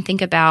podcast and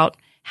think about,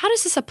 how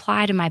does this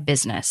apply to my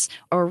business?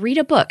 Or read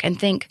a book and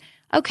think,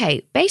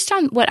 okay, based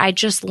on what I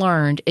just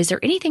learned, is there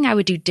anything I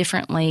would do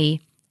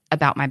differently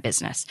about my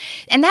business?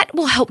 And that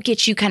will help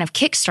get you kind of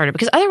kickstarted,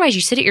 because otherwise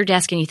you sit at your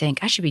desk and you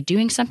think, I should be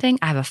doing something.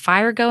 I have a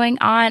fire going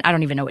on. I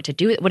don't even know what to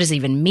do. What does it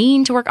even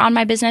mean to work on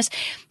my business?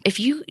 If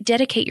you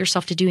dedicate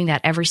yourself to doing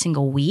that every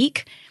single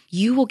week,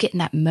 you will get in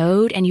that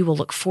mode and you will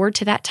look forward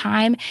to that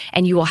time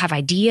and you will have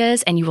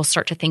ideas and you will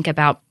start to think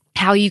about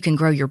how you can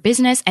grow your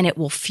business, and it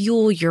will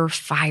fuel your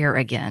fire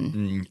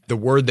again. The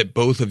word that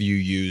both of you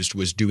used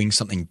was doing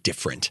something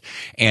different.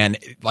 And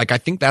I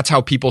think that's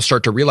how people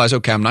start to realize,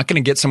 okay, I'm not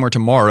going to get somewhere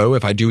tomorrow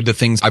if I do the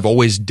things I've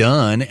always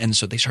done. And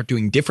so they start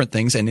doing different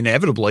things. And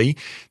inevitably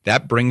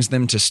that brings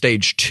them to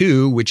stage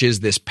 2, which is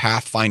this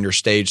Pathfinder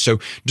stage. So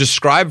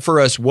describe for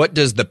us, what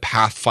does the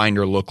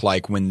Pathfinder look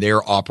like when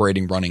they're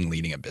operating, running,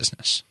 leading a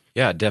business?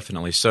 Yeah,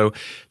 definitely. So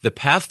the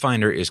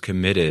Pathfinder is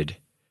committed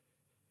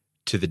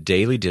to the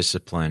daily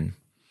discipline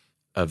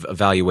of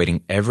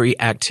evaluating every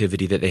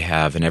activity that they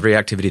have and every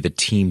activity the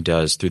team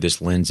does through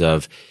this lens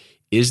of,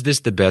 is this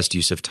the best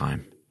use of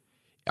time?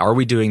 Are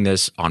we doing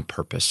this on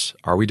purpose?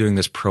 Are we doing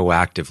this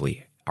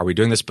proactively? Are we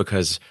doing this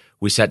because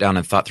we sat down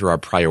and thought through our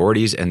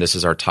priorities and this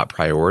is our top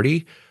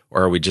priority?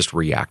 Or are we just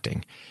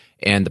reacting?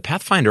 And the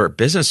Pathfinder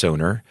business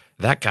owner,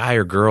 that guy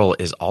or girl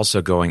is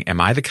also going,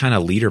 am I the kind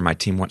of leader my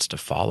team wants to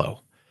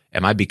follow?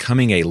 Am I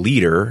becoming a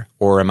leader,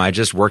 or am I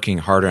just working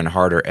harder and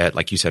harder at,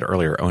 like you said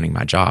earlier, owning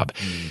my job?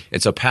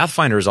 And so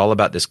Pathfinder is all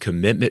about this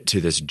commitment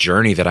to this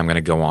journey that I'm going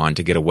to go on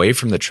to get away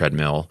from the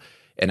treadmill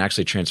and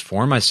actually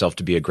transform myself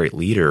to be a great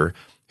leader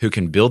who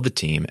can build the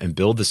team and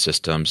build the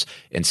systems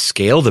and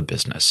scale the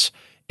business.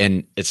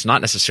 And it's not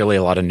necessarily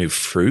a lot of new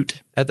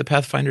fruit at the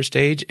Pathfinder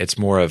stage. It's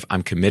more of,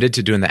 I'm committed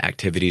to doing the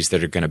activities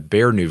that are going to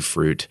bear new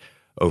fruit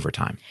over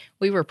time.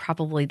 We were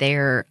probably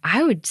there,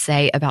 I would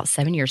say, about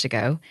 7 years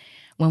ago,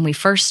 when we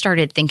first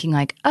started thinking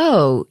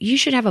oh, you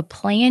should have a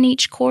plan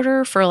each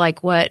quarter for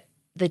what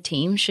the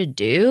team should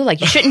do.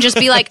 You shouldn't just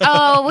be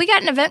oh, we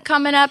got an event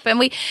coming up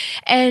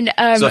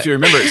so if you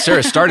remember,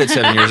 Sarah started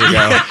 7 years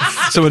ago.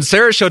 So when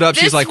Sarah showed up,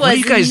 she's like, what are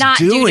you guys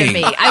doing? To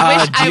me.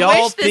 Do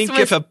y'all think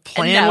if a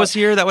plan was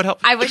here, that would help?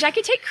 I wish I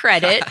could take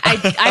credit.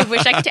 I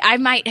wish I could. I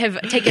might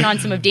have taken on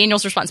some of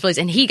Daniel's responsibilities,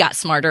 and he got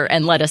smarter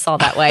and led us all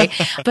that way.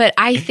 But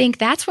I think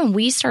that's when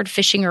we started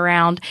fishing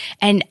around.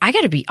 And I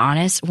got to be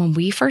honest, when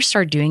we first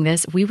started doing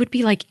this, we would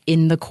be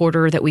in the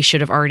quarter that we should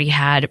have already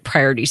had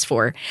priorities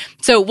for.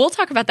 So we'll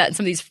talk about that in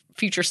some of these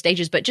future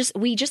stages. But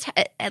we just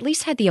at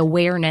least had the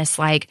awareness,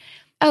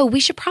 oh, we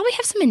should probably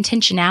have some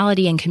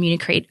intentionality and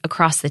communicate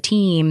across the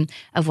team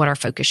of what our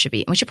focus should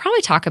be. And we should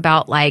probably talk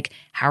about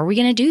how are we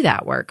going to do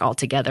that work all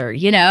together,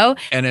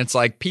 And it's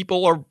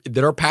people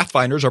that are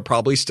Pathfinders are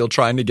probably still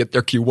trying to get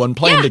their Q1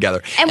 plan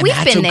together. And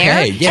we've been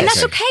there. Yes. And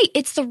that's okay.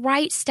 It's the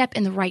right step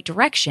in the right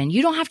direction.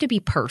 You don't have to be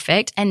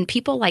perfect. And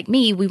people like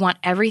me, we want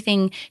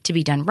everything to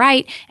be done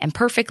right and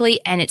perfectly.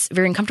 And it's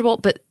very uncomfortable.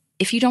 But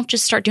if you don't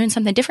just start doing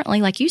something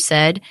differently, like you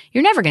said,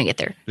 you're never going to get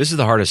there. This is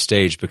the hardest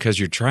stage because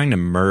you're trying to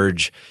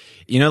merge.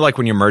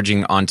 When you're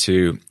merging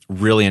onto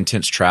really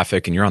intense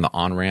traffic and you're on the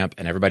on-ramp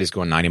and everybody's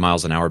going 90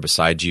 miles an hour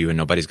beside you and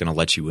nobody's going to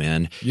let you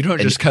in. You don't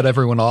just cut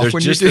everyone off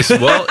when you do this.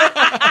 Well,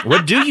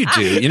 what do?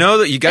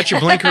 You got your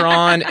blinker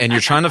on and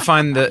you're trying to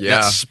find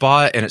that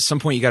spot, and at some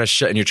point you got to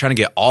shut, and you're trying to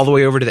get all the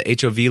way over to the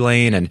HOV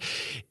lane. And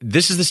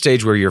this is the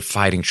stage where you're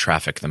fighting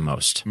traffic the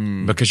most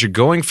because you're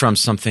going from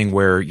something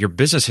where your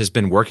business has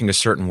been working a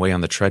certain way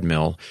on the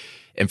treadmill,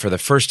 and for the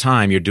first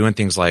time you're doing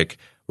things like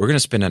we're going to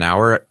spend an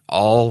hour.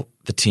 All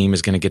the team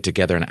is going to get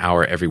together an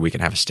hour every week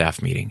and have a staff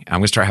meeting. I'm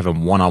going to start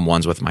having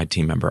one-on-ones with my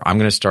team member. I'm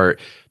going to start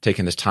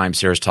taking this time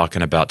Sarah's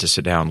talking about to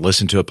sit down,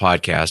 listen to a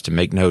podcast and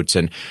make notes.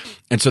 And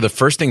so the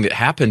first thing that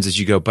happens is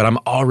you go, but I'm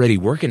already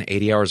working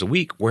 80 hours a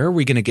week. Where are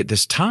we going to get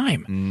this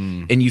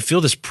time? And you feel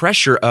this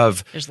pressure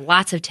of there's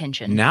lots of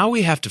tension. Now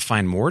we have to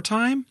find more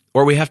time,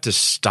 or we have to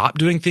stop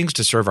doing things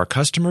to serve our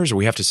customers, or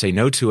we have to say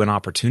no to an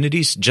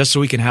opportunity just so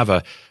we can have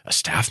a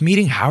staff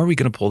meeting. How are we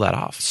going to pull that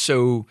off?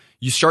 So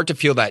you start to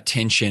feel that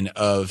tension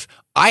of,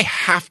 I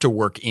have to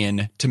work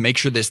in to make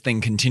sure this thing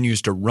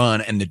continues to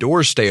run and the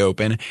doors stay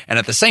open. And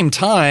at the same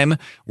time,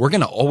 we're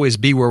going to always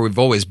be where we've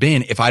always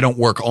been if I don't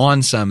work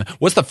on some.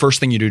 What's the first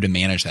thing you do to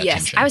manage that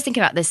tension? I was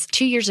thinking about this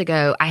 2 years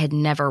ago. I had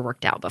never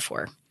worked out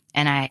before.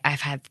 And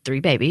I've had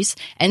 3 babies.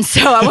 And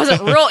so I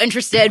wasn't real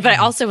interested, but I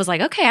also was like,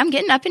 okay, I'm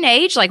getting up in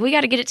age. Like, we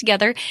got to get it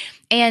together.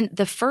 And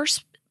the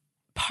first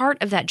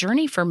part of that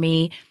journey for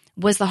me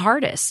was the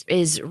hardest,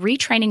 is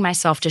retraining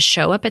myself to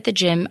show up at the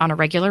gym on a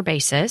regular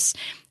basis.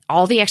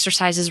 All the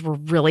exercises were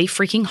really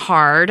freaking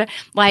hard.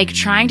 Like,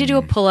 trying to do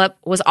a pull-up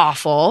was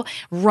awful.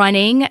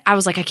 Running, I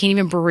was like, I can't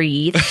even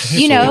breathe.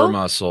 You know, sore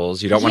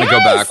muscles. You don't want to go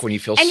back when you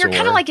feel and sore. And you're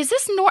kind of like, is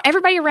this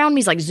everybody around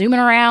me is like zooming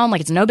around,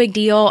 like it's no big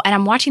deal. And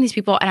I'm watching these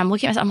people and I'm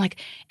looking at myself, I'm like,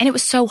 and it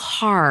was so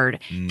hard.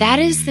 That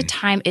is the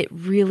time it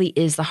really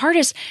is the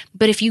hardest.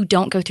 But if you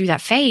don't go through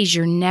that phase,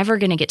 you're never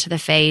going to get to the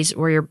phase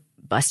where you're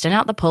busting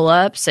out the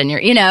pull-ups and you're,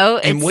 you know.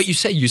 And what you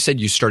said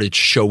you started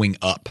showing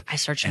up. I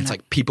started showing up. It's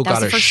like people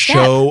got to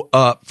show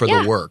up for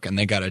the work, and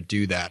they got to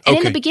do that. And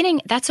in the beginning,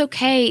 that's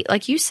okay.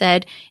 Like you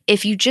said,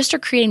 if you just are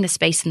creating the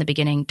space in the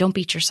beginning, don't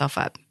beat yourself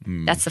up.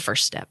 That's the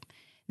first step.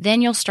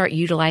 Then you'll start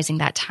utilizing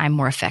that time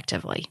more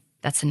effectively.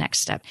 That's the next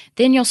step.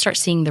 Then you'll start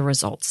seeing the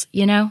results,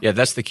 you know? Yeah,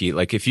 that's the key.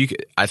 Like,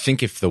 I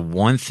think if the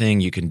one thing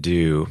you can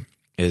do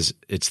is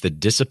it's the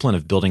discipline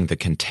of building the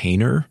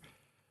container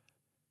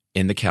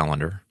in the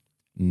calendar,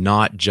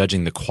 not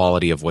judging the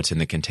quality of what's in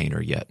the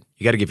container yet.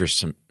 You got to give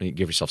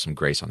yourself some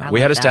grace on that. We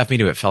had a staff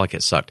meeting, it felt like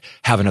it sucked.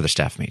 Have another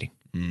staff meeting.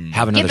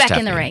 Have another Get back staff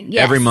in the meeting. ring.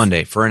 Yes. Every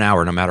Monday for an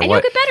hour, no matter and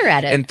what. you'll get better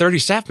at it. And 30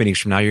 staff meetings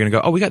from now, you're going to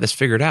go, oh, we got this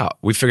figured out.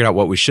 We figured out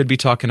what we should be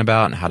talking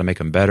about and how to make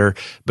them better.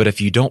 But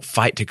if you don't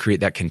fight to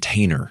create that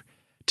container,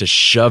 to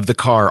shove the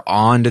car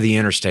onto the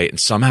interstate and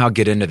somehow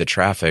get into the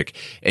traffic,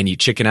 and you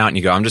chicken out and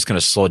you go, I'm just going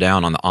to slow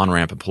down on the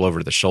on-ramp and pull over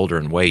to the shoulder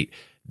and wait,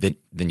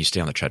 then you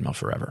stay on the treadmill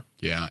forever.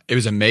 Yeah. It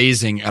was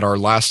amazing at our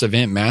last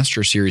event,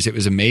 Master Series. It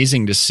was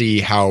amazing to see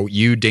how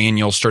you,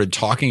 Daniel, started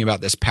talking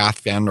about this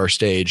Pathfinder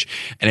stage.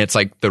 And it's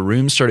like the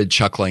room started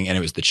chuckling, and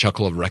it was the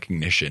chuckle of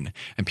recognition.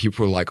 And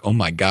people were like, oh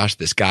my gosh,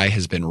 this guy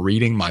has been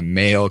reading my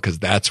mail because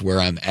that's where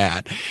I'm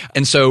at.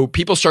 And so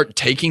people start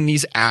taking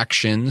these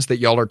actions that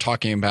y'all are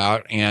talking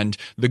about. And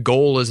the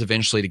goal is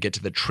eventually to get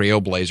to the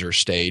Trailblazer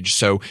stage.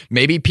 So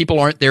maybe people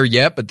aren't there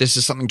yet, but this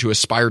is something to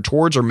aspire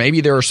towards. Or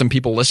maybe there are some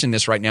people listening to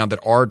this right now that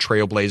are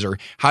Trailblazer.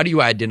 How do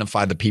you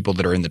identify the people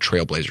that are in the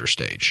Trailblazer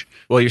stage?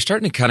 Well, you're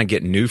starting to kind of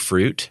get new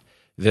fruit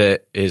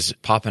that is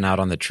popping out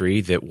on the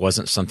tree that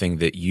wasn't something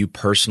that you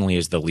personally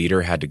as the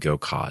leader had to go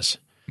cause.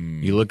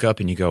 You look up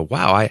and you go,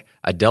 wow,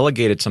 I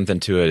delegated something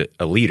to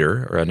a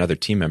leader or another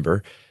team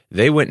member.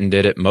 They went and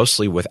did it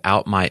mostly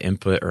without my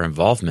input or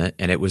involvement,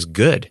 and it was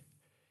good.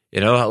 You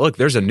know, look,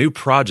 there's a new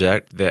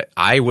project that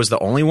I was the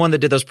only one that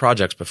did those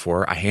projects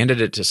before. I handed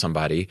it to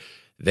somebody.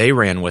 They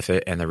ran with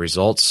it, and the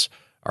results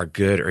are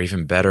good or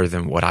even better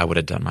than what I would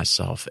have done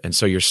myself. And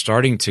so you're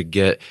starting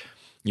to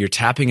you're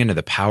tapping into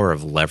the power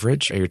of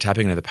leverage, or you're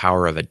tapping into the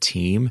power of a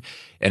team.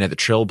 And at the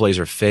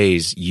Trailblazer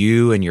phase,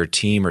 you and your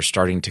team are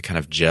starting to kind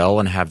of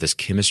gel and have this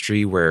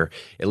chemistry where,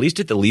 at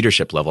least at the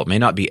leadership level, it may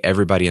not be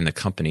everybody in the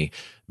company,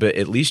 but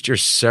at least your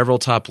several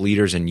top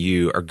leaders and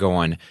you are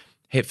going,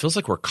 hey, it feels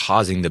like we're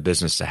causing the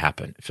business to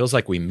happen. It feels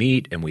like we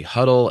meet and we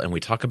huddle and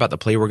we talk about the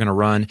play we're going to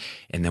run,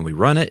 and then we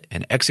run it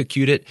and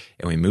execute it,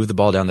 and we move the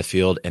ball down the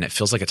field, and it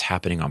feels like it's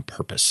happening on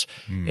purpose.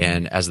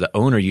 And as the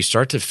owner, you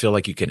start to feel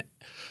like you can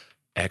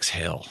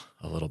exhale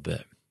a little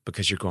bit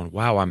because you're going,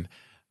 wow, I'm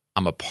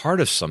a part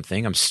of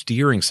something. I'm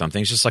steering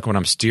something. It's just like when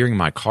I'm steering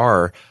my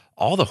car,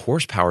 all the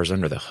horsepower is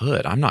under the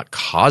hood. I'm not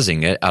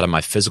causing it out of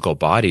my physical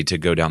body to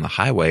go down the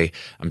highway.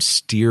 I'm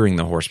steering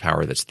the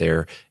horsepower that's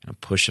there, and I'm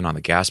pushing on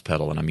the gas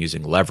pedal, and I'm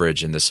using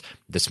leverage in this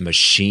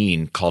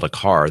machine called a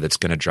car that's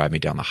going to drive me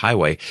down the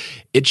highway.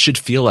 It should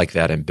feel like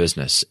that in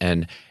business.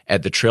 And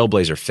at the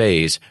Trailblazer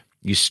phase,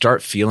 you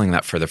start feeling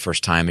that for the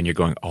first time, and you're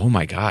going, oh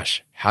my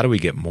gosh, how do we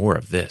get more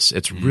of this?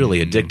 It's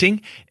really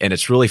addicting, and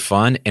it's really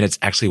fun, and it's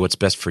actually what's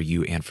best for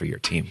you and for your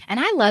team. And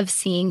I love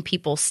seeing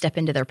people step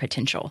into their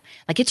potential.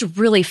 Like, it's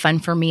really fun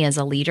for me as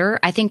a leader.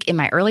 I think in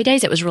my early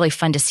days, it was really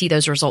fun to see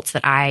those results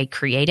that I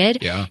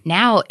created. Yeah.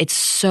 Now it's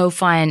so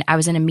fun. I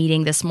was in a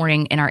meeting this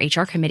morning in our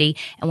HR committee,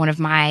 and one of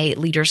my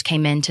leaders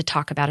came in to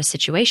talk about a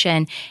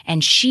situation,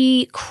 and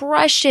she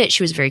crushed it.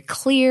 She was very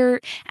clear,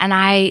 and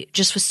I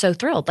just was so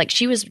thrilled. Like,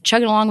 she was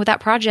chugging along with that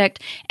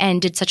project and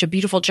did such a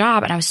beautiful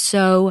job, and I was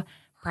so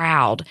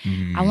proud.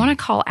 I want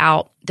to call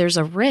out, there's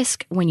a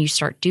risk when you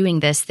start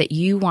doing this that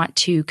you want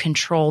to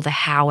control the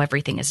how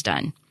everything is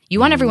done. You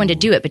want everyone to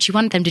do it, but you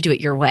want them to do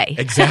it your way.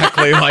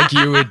 Exactly like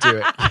you would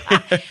do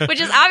it. Which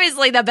is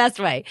obviously the best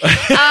way.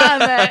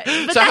 But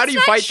so how do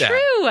you fight true.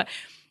 that?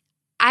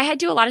 I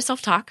do a lot of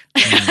self-talk.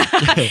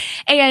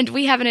 And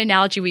we have an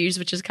analogy we use,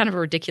 which is kind of a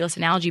ridiculous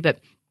analogy, but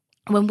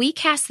when we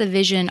cast the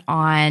vision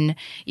on,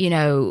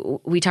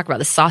 we talk about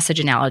the sausage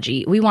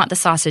analogy. We want the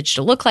sausage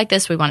to look like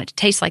this. We want it to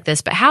taste like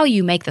this. But how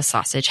you make the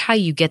sausage, how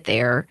you get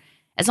there,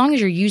 as long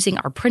as you're using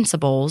our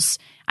principles,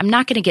 I'm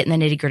not going to get in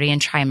the nitty-gritty and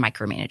try and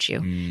micromanage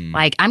you.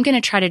 Like, I'm going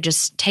to try to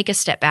just take a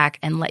step back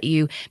and let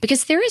you –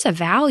 because there is a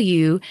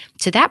value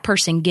to that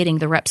person getting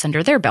the reps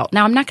under their belt.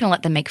 Now, I'm not going to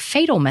let them make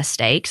fatal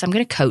mistakes. I'm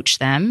going to coach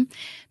them.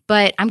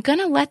 But I'm going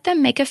to let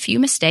them make a few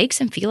mistakes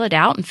and feel it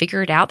out and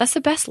figure it out. That's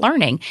the best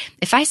learning.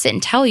 If I sit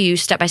and tell you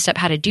step by step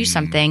how to do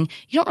something,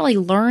 you don't really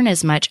learn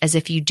as much as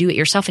if you do it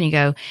yourself and you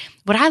go,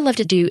 what I love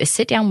to do is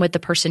sit down with the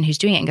person who's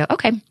doing it and go,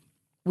 okay,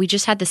 we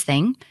just had this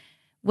thing.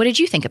 What did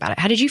you think about it?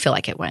 How did you feel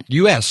like it went?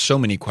 You ask so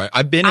many questions.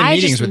 I've been in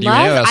meetings with you.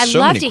 And I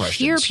love to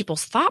hear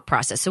people's thought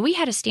process. So we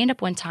had a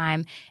stand-up one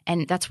time,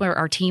 and that's where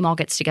our team all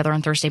gets together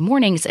on Thursday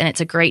mornings, and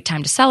it's a great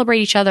time to celebrate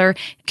each other,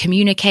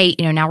 communicate.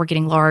 Now we're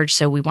getting large,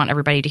 so we want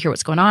everybody to hear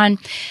what's going on.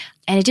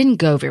 And it didn't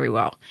go very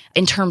well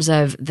in terms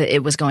of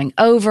it was going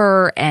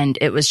over and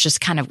it was just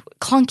kind of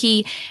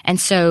clunky. And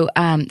so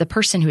the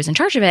person who was in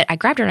charge of it, I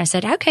grabbed her and I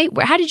said, okay,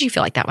 how did you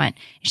feel like that went?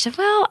 And she said,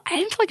 well, I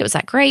didn't feel like it was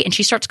that great. And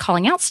she starts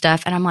calling out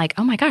stuff. And I'm like,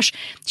 oh my gosh,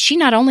 she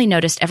not only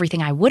noticed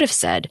everything I would have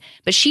said,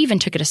 but she even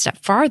took it a step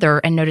farther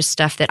and noticed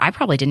stuff that I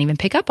probably didn't even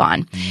pick up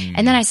on.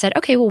 And then I said,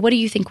 okay, well, what do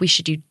you think we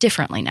should do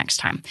differently next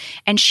time?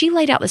 And she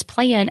laid out this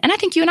plan. And I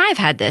think you and I have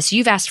had this.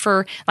 You've asked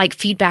for like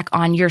feedback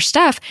on your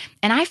stuff.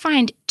 And I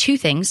find two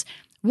things.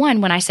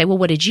 One, when I say, well,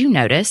 what did you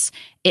notice?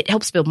 It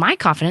helps build my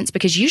confidence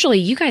because usually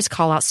you guys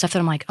call out stuff that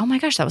I'm like, oh my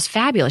gosh, that was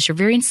fabulous. You're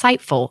very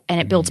insightful. And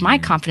it builds my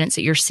confidence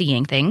that you're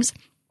seeing things.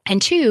 And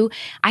two,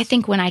 I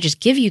think when I just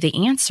give you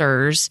the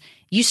answers,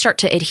 you start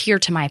to adhere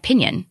to my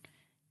opinion.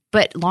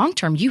 But long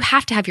term, you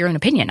have to have your own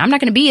opinion. I'm not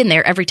going to be in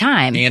there every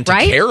time. And to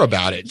care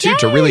about it, too,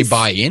 to really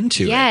buy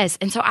into it. Yes.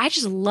 And so I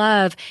just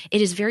love,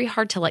 it is very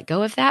hard to let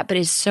go of that, but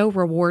it's so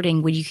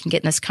rewarding when you can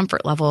get in this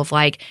comfort level of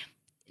like,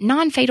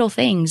 non-fatal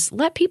things,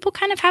 let people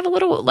kind of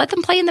let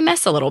them play in the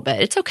mess a little bit.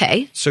 It's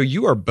okay. So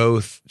you are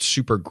both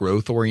super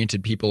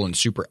growth-oriented people and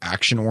super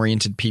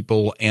action-oriented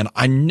people. And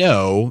I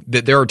know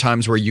that there are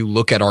times where you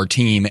look at our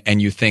team and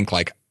you think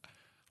like,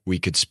 we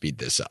could speed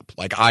this up.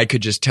 Like I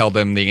could just tell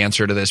them the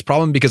answer to this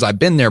problem because I've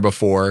been there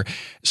before.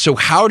 So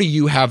how do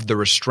you have the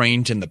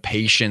restraint and the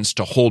patience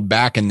to hold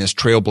back in this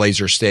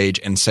trailblazer stage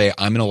and say,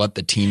 I'm going to let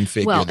the team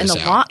figure this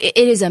out? It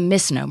is a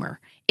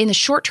misnomer. In the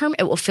short term,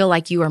 it will feel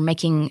like you are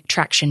making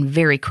traction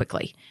very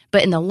quickly.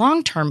 But in the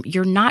long term,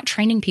 you're not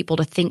training people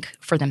to think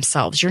for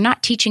themselves. You're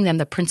not teaching them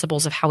the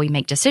principles of how we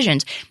make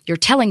decisions. You're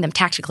telling them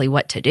tactically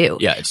what to do.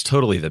 Yeah, it's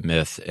totally the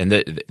myth. And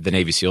the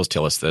Navy SEALs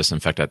tell us this. In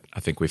fact, I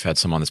think we've had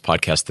some on this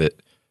podcast that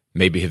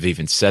maybe have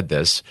even said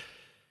this,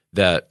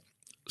 that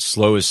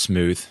slow is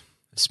smooth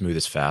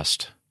is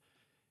fast.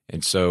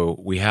 And so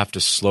we have to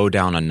slow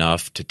down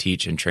enough to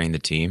teach and train the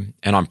team.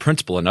 And on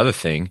principle, another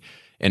thing,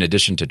 in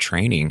addition to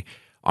training,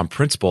 on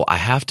principle, I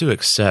have to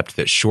accept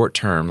that short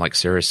term, like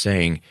Sarah's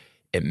saying,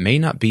 it may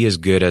not be as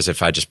good as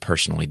if I just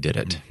personally did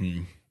it.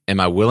 Mm-hmm. Am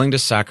I willing to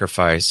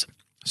sacrifice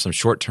some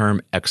short term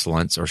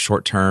excellence or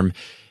short term,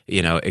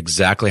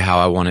 exactly how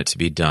I want it to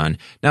be done?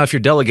 Now, if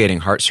you're delegating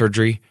heart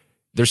surgery,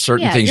 there's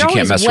certain things you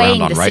can't mess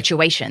around on, right?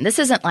 Situation. This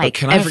isn't like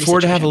can I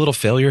afford to have a little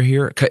failure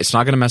here? It's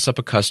not going to mess up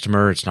a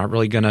customer. It's not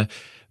really going to.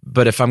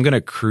 But if I'm going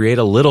to create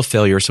a little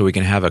failure so we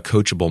can have a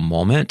coachable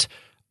moment,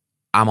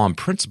 I'm on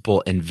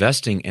principle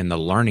investing in the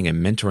learning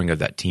and mentoring of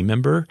that team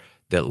member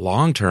that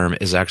long term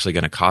is actually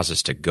going to cause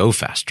us to go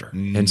faster.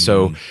 And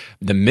so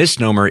the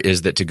misnomer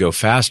is that to go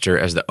faster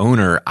as the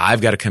owner,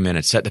 I've got to come in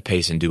and set the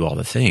pace and do all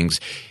the things.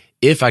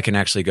 If I can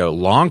actually go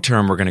long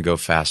term, we're going to go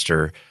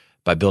faster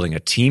by building a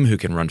team who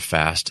can run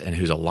fast and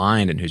who's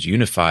aligned and who's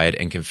unified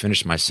and can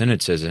finish my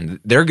sentences, and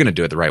they're going to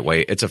do it the right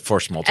way. It's a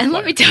force multiplier. And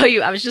let me tell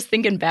you, I was just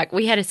thinking back.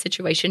 We had a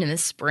situation in the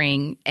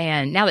spring,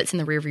 and now that's in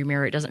the rearview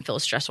mirror, it doesn't feel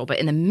as stressful. But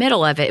in the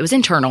middle of it, it was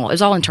internal. It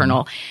was all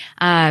internal.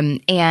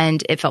 And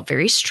it felt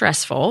very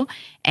stressful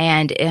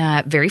and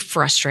very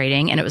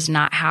frustrating. And it was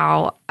not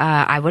how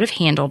I would have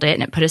handled it,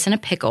 and it put us in a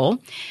pickle.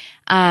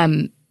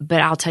 But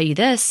I'll tell you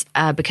this,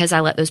 because I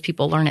let those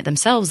people learn it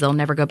themselves, they'll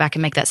never go back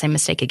and make that same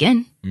mistake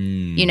again.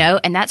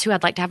 And that's who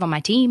I'd like to have on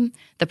my team,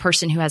 the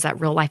person who has that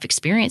real life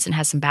experience and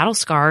has some battle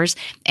scars.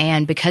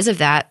 And because of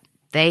that,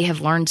 they have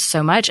learned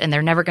so much and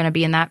they're never going to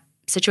be in that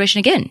situation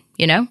again,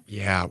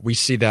 Yeah, we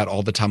see that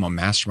all the time on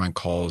mastermind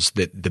calls,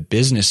 that the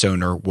business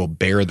owner will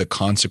bear the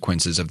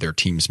consequences of their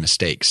team's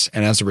mistakes.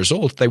 And as a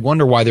result, they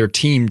wonder why their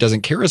team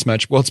doesn't care as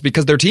much. Well, it's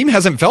because their team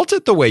hasn't felt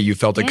it the way you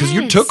felt it because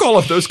you took all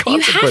of those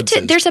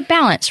consequences. There's a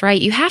balance, right?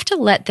 You have to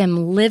let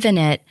them live in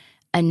it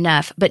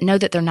enough, but know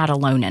that they're not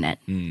alone in it.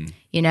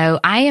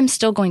 I am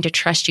still going to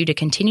trust you to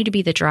continue to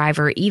be the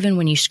driver even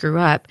when you screw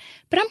up,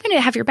 but I'm going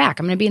to have your back.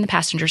 I'm going to be in the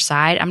passenger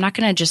side. I'm not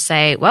going to just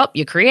say, well,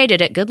 you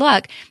created it. Good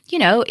luck.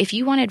 If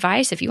you want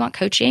advice, if you want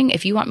coaching,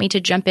 if you want me to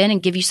jump in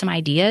and give you some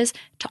ideas,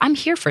 I'm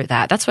here for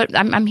that. That's what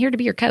I'm here to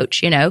be your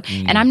coach, and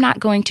I'm not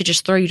going to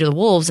just throw you to the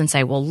wolves and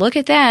say, well, look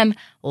at them.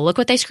 Look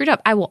what they screwed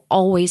up. I will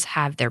always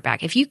have their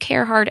back. If you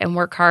care hard and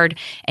work hard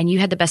and you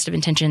had the best of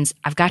intentions,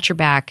 I've got your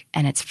back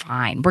and it's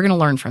fine. We're going to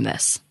learn from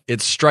this.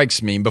 It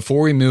strikes me,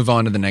 before we move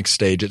on to the next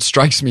stage, it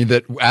strikes me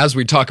that as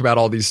we talk about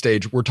all these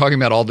stages, we're talking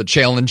about all the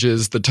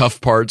challenges, the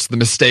tough parts, the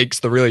mistakes,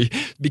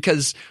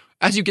 because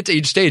as you get to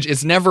each stage,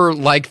 it's never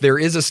like there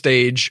is a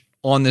stage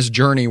on this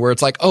journey where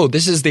it's like, oh,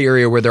 this is the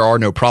area where there are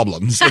no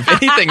problems. If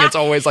anything, it's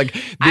always like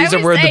these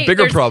are where the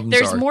bigger problems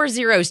there's are. There's more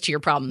zeros to your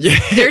problems. Yeah.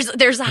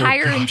 There's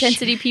higher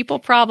intensity people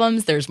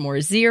problems. There's more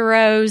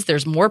zeros.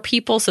 There's more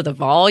people. So the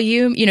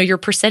volume, your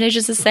percentage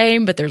is the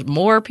same, but there's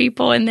more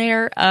people in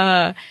there.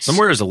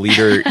 Somewhere as a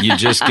leader, you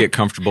just get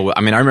comfortable with,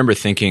 I remember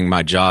thinking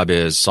my job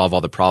is solve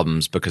all the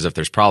problems because if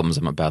there's problems,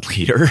 I'm a bad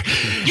leader.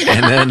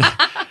 And then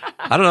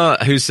I don't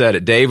know who said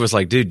it. Dave was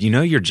like, dude,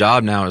 your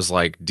job now is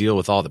like deal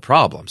with all the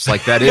problems.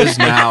 Like that is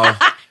now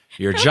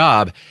your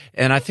job.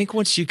 And I think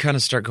once you kind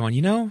of start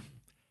going,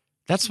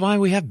 that's why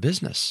we have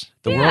business.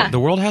 The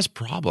world has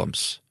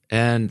problems.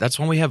 And that's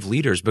why we have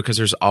leaders, because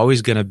there's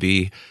always going to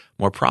be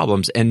more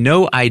problems. And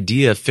no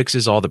idea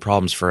fixes all the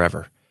problems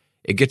forever.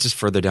 It gets us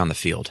further down the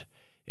field.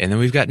 And then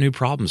we've got new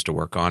problems to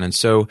work on. And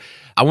so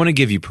I want to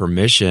give you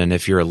permission,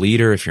 if you're a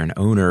leader, if you're an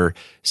owner,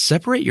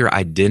 separate your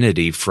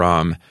identity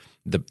from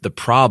the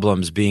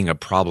problems being a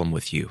problem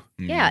with you.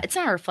 Yeah, it's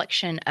not a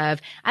reflection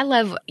of,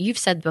 you've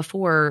said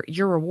before,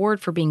 your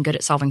reward for being good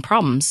at solving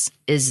problems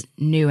is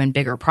new and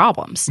bigger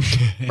problems,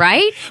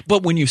 right?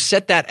 But when you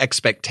set that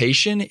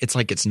expectation, it's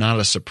like it's not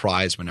a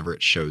surprise whenever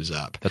it shows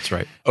up. That's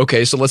right.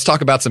 Okay, so let's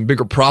talk about some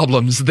bigger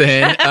problems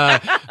then.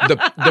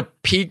 The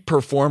peak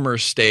performer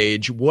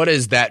stage, what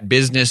is that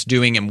business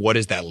doing and what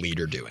is that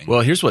leader doing?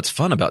 Well, here's what's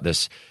fun about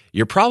this.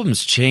 Your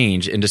problems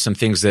change into some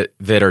things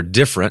that are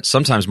different,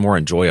 sometimes more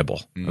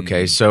enjoyable.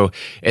 Okay, so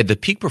at the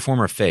peak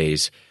performer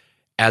phase,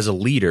 as a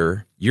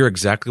leader, you're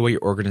exactly what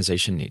your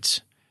organization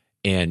needs.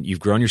 And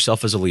you've grown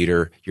yourself as a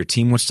leader. Your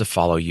team wants to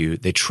follow you.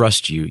 They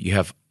trust you. You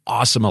have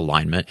awesome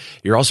alignment.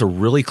 You're also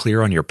really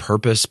clear on your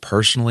purpose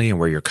personally and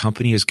where your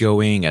company is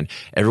going. And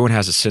everyone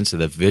has a sense of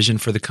the vision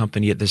for the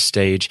company at this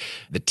stage.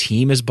 The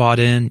team is bought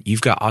in.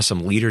 You've got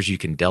awesome leaders you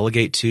can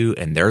delegate to,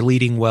 and they're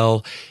leading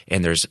well.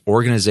 And there's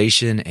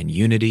organization and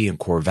unity and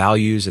core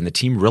values. And the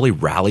team really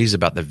rallies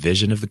about the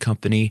vision of the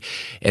company.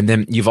 And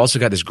then you've also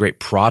got this great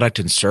product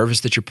and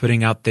service that you're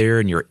putting out there,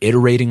 and you're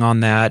iterating on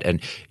that.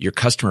 And your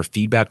customer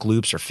feedback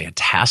loops are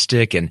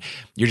fantastic. And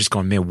you're just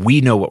going, man, we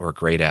know what we're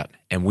great at.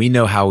 And we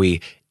know how we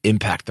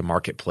impact the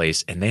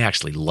marketplace, and they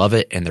actually love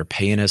it, and they're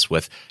paying us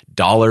with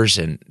dollars,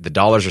 and the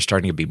dollars are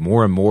starting to be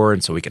more and more,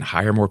 and so we can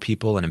hire more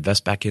people and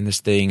invest back in this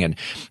thing. And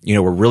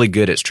we're really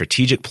good at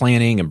strategic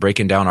planning and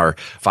breaking down our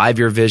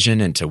 5-year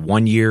vision into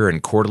 1 year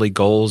and quarterly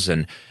goals,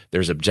 and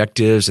there's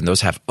objectives, and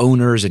those have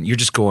owners, and you're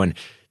just going,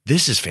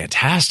 this is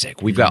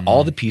fantastic. We've got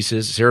all the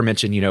pieces. Sarah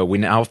mentioned, we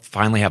now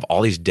finally have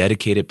all these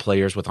dedicated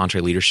players with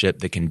EntreLeadership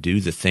that can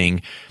do the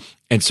thing.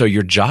 And so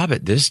your job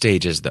at this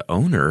stage as the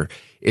owner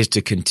is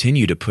to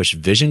continue to push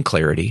vision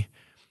clarity,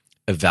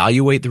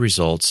 evaluate the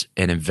results,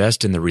 and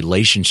invest in the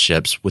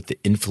relationships with the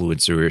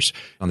influencers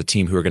on the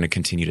team who are going to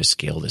continue to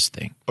scale this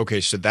thing. Okay,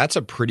 so that's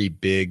a pretty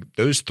big –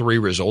 those 3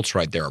 results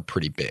right there are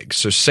pretty big.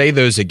 So say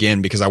those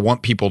again, because I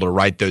want people to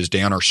write those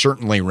down or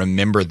certainly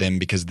remember them,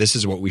 because this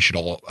is what we should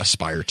all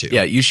aspire to.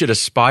 Yeah, you should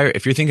aspire –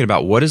 if you're thinking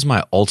about what is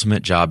my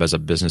ultimate job as a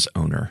business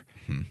owner,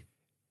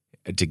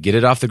 to get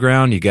it off the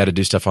ground, you got to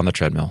do stuff on the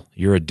treadmill.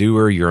 You're a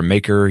doer, you're a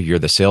maker, you're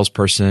the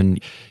salesperson,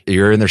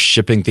 you're in there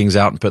shipping things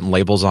out and putting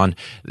labels on,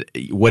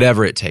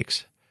 whatever it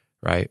takes,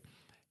 right?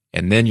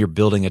 And then you're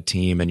building a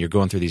team and you're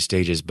going through these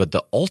stages. But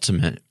the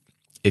ultimate,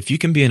 if you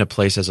can be in a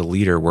place as a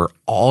leader where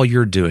all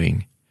you're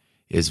doing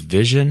is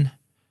vision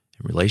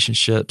and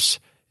relationships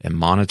and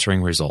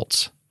monitoring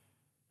results,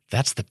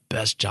 that's the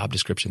best job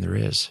description there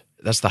is.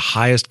 That's the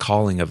highest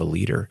calling of a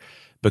leader.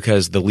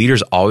 Because the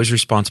leader's always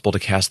responsible to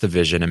cast the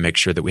vision and make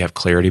sure that we have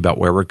clarity about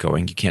where we're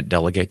going. You can't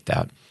delegate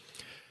that.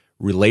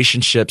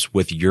 Relationships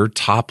with your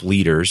top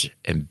leaders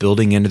and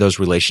building into those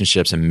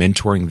relationships and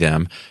mentoring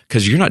them,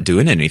 because you're not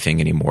doing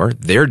anything anymore.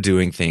 They're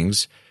doing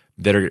things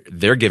that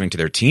they're giving to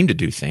their team to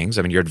do things.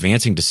 I mean, you're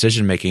advancing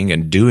decision-making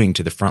and doing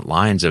to the front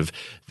lines of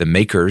the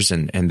makers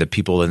and the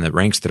people in the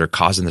ranks that are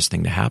causing this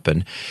thing to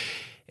happen.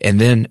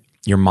 And then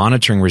you're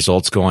monitoring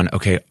results going,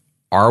 okay,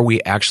 are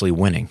we actually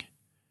winning?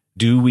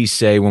 Do we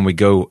say when we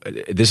go,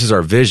 this is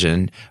our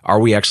vision,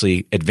 are we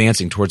actually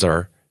advancing towards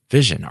our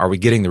vision? Are we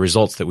getting the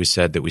results that we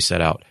said that we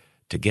set out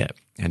to get?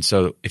 And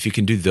so if you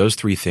can do those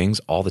 3 things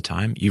all the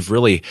time, you've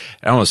really,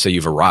 I don't want to say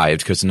you've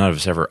arrived, because none of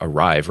us ever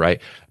arrive, right?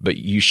 But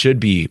you should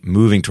be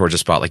moving towards a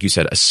spot, like you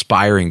said,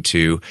 aspiring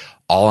to,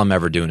 all I'm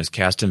ever doing is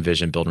casting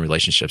vision, building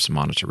relationships, and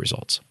monitor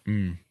results.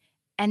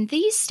 And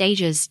these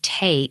stages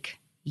take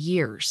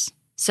years.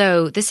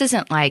 So this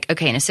isn't like,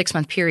 okay, in a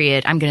 6-month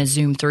period, I'm going to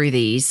zoom through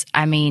these.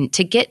 I mean,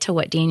 to get to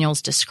what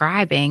Daniel's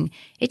describing,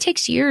 it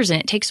takes years and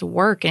it takes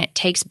work and it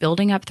takes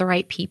building up the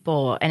right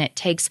people and it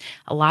takes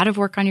a lot of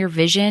work on your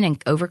vision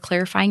and over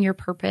clarifying your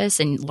purpose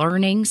and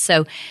learning.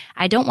 So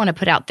I don't want to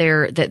put out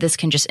there that this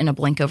can just in a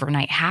blink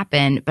overnight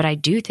happen, but I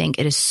do think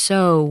it is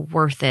so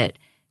worth it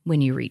when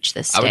you reach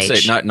this stage. I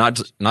would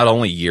say not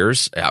only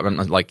years, I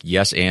mean, like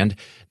yes, and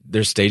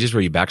there's stages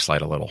where you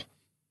backslide a little.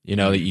 You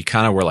know, you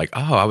kind of were like,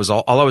 oh,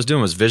 all I was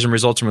doing was vision,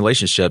 results, and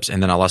relationships,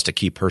 and then I lost a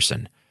key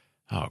person.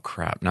 Oh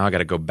crap! Now I got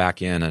to go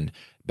back in and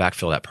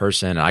backfill that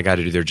person, and I got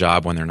to do their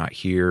job when they're not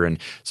here. And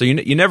so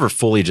you never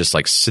fully just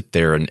like sit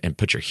there and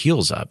put your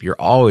heels up. You're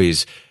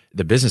always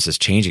the business is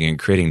changing and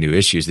creating new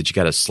issues that you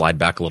got to slide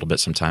back a little bit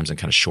sometimes and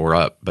kind of shore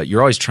up. But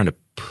you're always trying to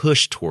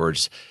push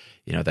towards,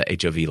 you know, the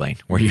HOV lane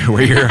where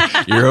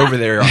you're over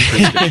there on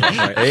cruise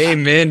control, right?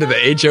 Amen to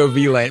the HOV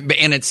lane.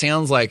 And it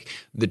sounds like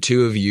the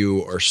two of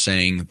you are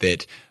saying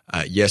that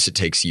yes, it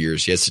takes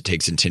years. Yes, it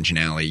takes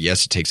intentionality.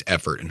 Yes, it takes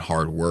effort and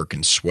hard work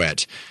and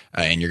sweat.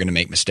 And you're going to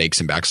make mistakes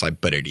and backslide,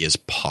 but it is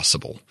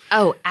possible.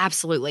 Oh,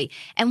 absolutely.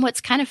 And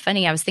what's kind of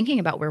funny, I was thinking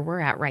about where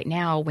we're at right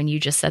now when you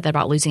just said that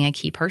about losing a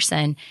key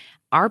person.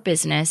 Our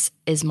business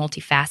is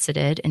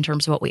multifaceted in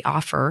terms of what we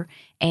offer.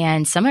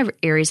 And some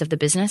areas of the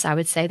business, I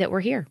would say that we're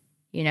here.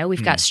 You know,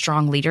 we've got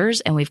strong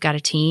leaders and we've got a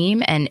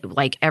team and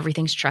like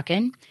everything's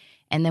trucking.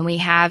 And then we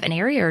have an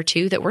area or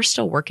two that we're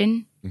still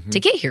working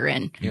to get here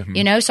in,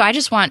 you know? So I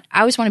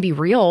always want to be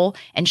real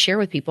and share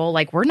with people,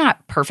 like, we're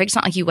not perfect. It's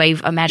not like you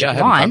wave a magic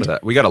wand.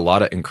 That. We got a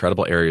lot of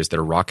incredible areas that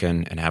are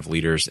rocking and have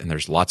leaders and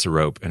there's lots of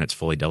rope and it's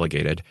fully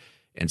delegated.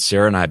 And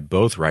Sarah and I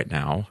both right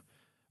now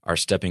are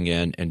stepping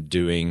in and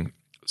doing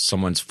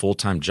someone's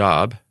full-time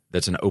job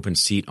that's an open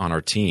seat on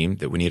our team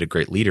that we need a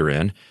great leader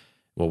in.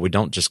 Well, we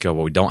don't just go,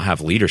 well, we don't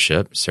have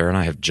leadership. Sarah and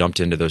I have jumped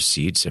into those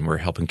seats and we're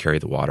helping carry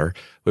the water.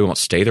 We won't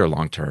stay there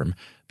long term,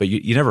 but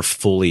you never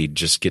fully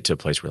just get to a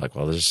place where you're like,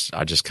 well,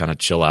 I just kind of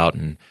chill out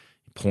and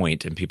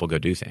point and people go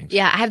do things.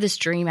 Yeah, I have this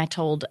dream. I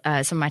told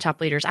some of my top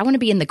leaders, I want to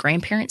be in the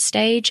grandparent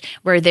stage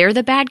where they're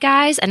the bad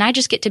guys and I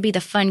just get to be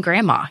the fun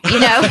grandma, you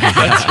know?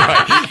 That's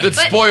right. That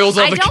spoils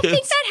all the kids. I don't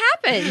think that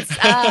happens.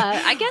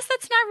 I guess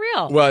that's not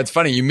real. Well, it's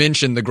funny. You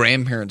mentioned the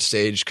grandparent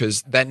stage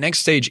because that next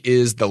stage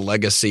is the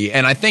legacy.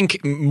 And I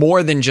think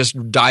more than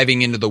just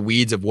diving into the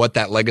weeds of what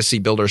that legacy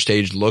builder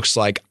stage looks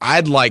like,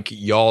 I'd like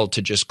y'all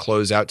to just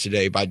close out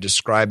today by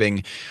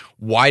describing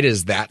why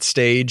does that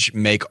stage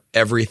make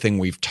everything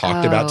we've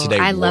talked about today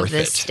worth it? I love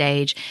this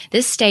stage.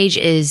 This stage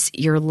is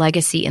your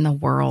legacy in the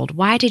world.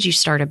 Why did you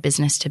start a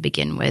business to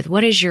begin with?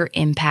 What is your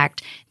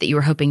impact that you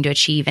were hoping to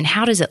achieve? And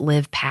how does it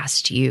live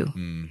past you?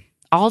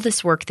 All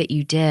this work that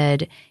you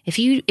did, if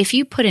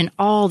you put in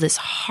all this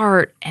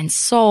heart and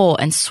soul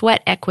and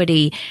sweat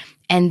equity,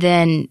 and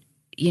then,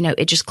 you know,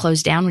 it just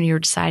closed down when you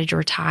decided to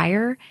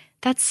retire,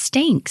 that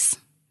stinks.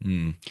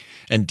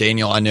 And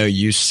Daniel, I know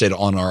you sit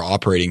on our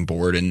operating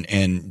board,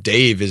 and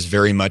Dave is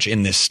very much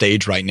in this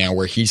stage right now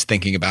where he's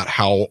thinking about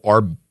how our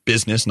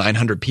business,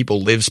 900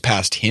 people, lives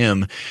past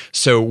him.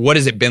 So what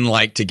has it been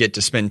like to get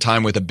to spend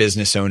time with a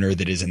business owner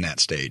that is in that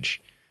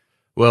stage?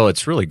 Well,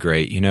 it's really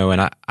great, you know,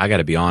 and I got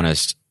to be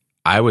honest,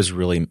 I was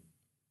really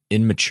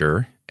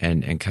immature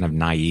and kind of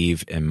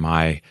naive in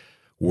my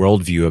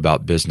worldview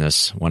about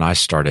business when I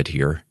started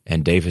here.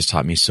 And Dave has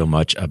taught me so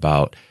much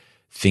about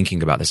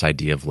thinking about this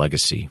idea of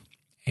legacy.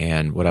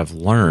 And what I've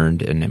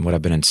learned and what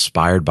I've been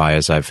inspired by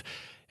as I've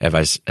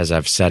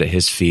sat at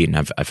his feet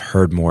and I've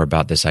heard more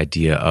about this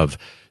idea of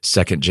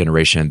second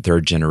generation,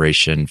 third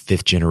generation,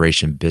 fifth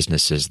generation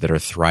businesses that are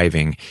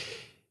thriving.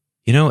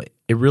 You know,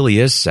 it really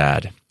is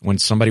sad when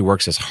somebody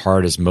works as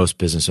hard as most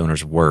business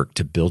owners work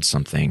to build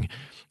something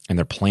and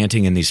they're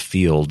planting in these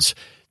fields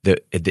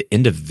that at the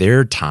end of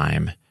their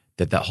time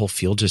that whole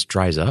field just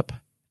dries up.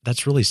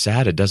 That's really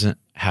sad. It doesn't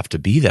have to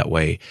be that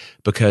way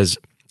because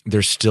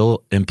there's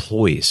still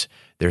employees.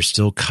 There's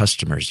still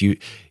customers.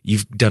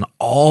 You've done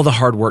all the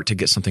hard work to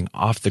get something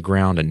off the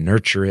ground and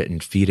nurture it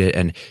and feed it,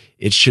 and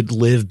it should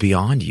live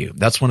beyond you.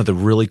 That's one of the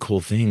really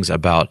cool things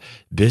about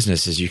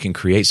business is you can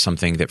create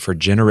something that for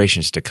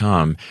generations to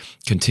come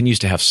continues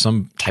to have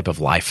some type of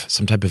life,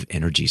 some type of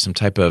energy, some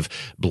type of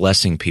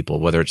blessing people,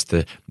 whether it's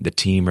the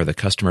team or the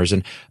customers.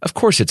 And of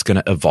course, it's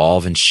going to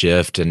evolve and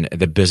shift, and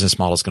the business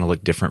model is going to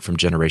look different from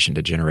generation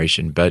to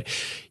generation, but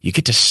you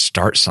get to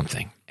start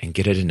something and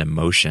get it into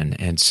motion.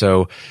 And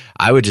so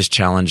I would just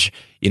challenge,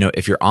 you know,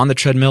 if you're on the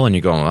treadmill and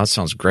you're going, well, that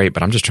sounds great,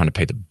 but I'm just trying to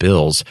pay the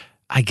bills.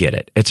 I get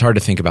it. It's hard to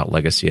think about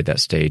legacy at that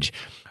stage.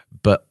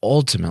 But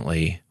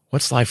ultimately,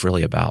 what's life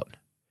really about?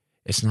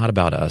 It's not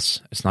about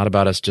us. It's not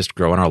about us just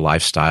growing our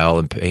lifestyle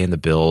and paying the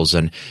bills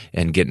and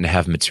getting to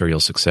have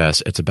material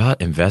success. It's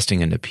about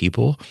investing into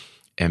people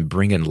and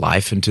bringing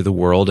life into the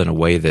world in a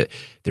way that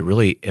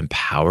really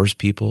empowers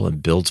people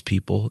and builds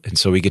people. And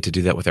so we get to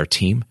do that with our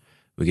team.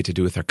 we get to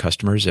do with our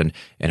customers, and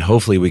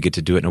hopefully we get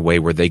to do it in a way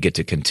where they get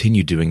to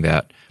continue doing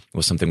that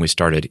with something we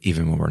started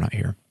even when we're not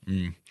here.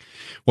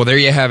 Well, there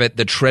you have it.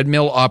 The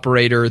treadmill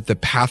operator, the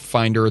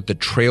pathfinder, the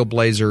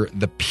trailblazer,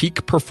 the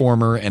peak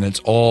performer, and it's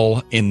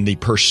all in the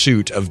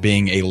pursuit of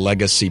being a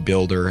legacy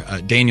builder.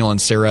 Daniel and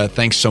Sarah,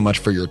 thanks so much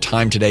for your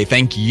time today.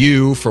 Thank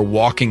you for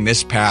walking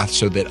this path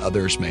so that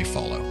others may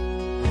follow.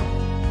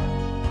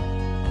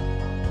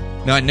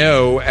 Now, I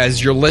know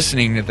as you're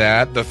listening to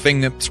that, the thing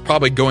that's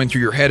probably going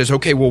through your head is,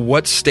 okay, well,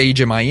 what stage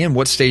am I in?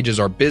 What stage is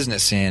our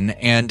business in?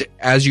 And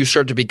as you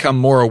start to become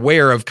more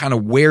aware of kind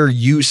of where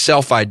you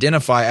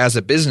self-identify as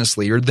a business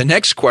leader, the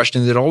next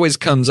question that always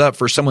comes up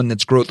for someone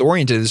that's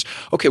growth-oriented is,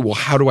 okay, well,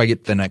 how do I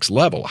get to the next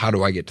level? How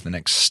do I get to the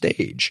next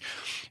stage?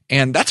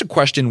 And that's a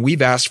question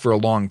we've asked for a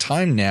long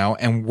time now,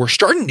 and we're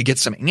starting to get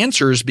some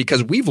answers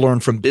because we've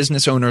learned from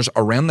business owners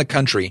around the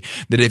country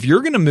that if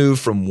you're going to move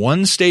from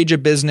one stage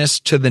of business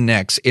to the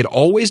next, it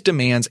always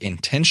demands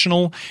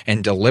intentional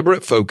and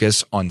deliberate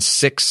focus on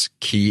 6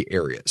 key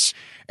areas.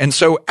 And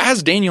so,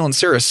 as Daniel and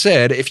Sarah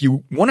said, if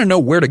you want to know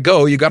where to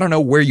go, you got to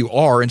know where you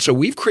are. And so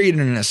we've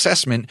created an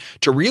assessment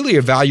to really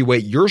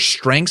evaluate your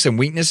strengths and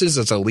weaknesses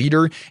as a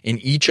leader in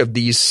each of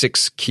these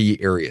 6 key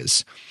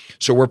areas.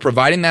 So we're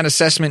providing that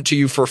assessment to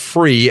you for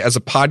free as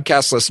a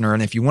podcast listener.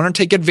 And if you want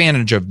to take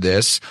advantage of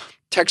this,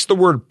 text the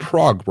word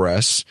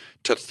progress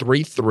to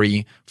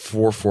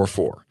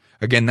 33444.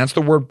 Again, that's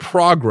the word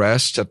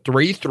progress to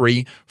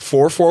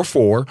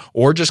 33444,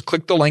 or just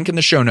click the link in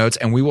the show notes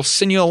and we will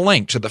send you a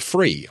link to the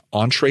free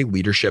Entree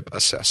Leadership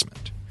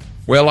Assessment.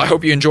 Well, I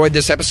hope you enjoyed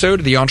this episode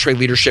of the Entree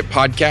Leadership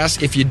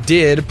Podcast. If you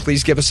did,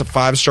 please give us a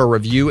 5-star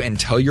review and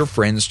tell your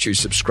friends to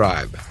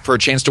subscribe. For a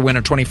chance to win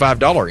a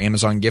 $25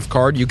 Amazon gift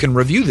card, you can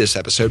review this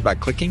episode by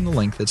clicking the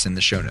link that's in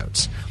the show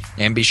notes.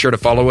 And be sure to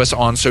follow us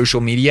on social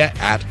media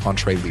at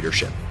Entree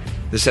Leadership.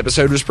 This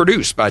episode was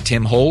produced by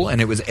Tim Hull and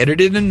it was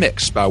edited and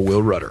mixed by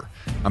Will Rudder.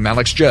 I'm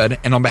Alex Judd,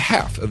 and on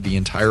behalf of the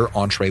entire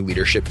Entree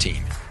Leadership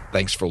team,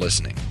 thanks for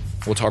listening.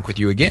 We'll talk with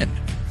you again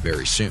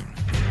very soon.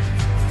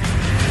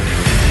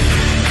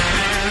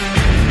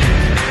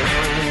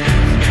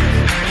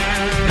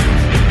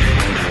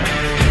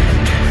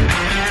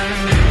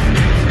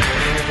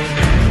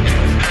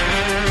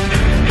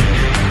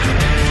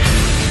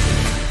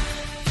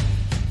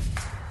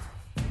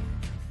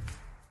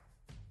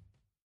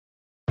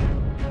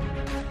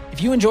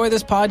 If you enjoy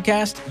this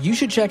podcast, you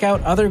should check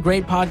out other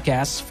great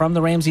podcasts from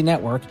the Ramsey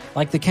Network,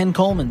 like The Ken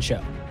Coleman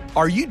Show.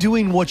 Are you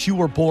doing what you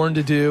were born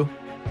to do?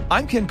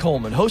 I'm Ken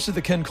Coleman, host of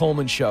The Ken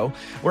Coleman Show,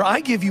 where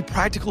I give you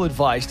practical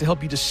advice to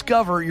help you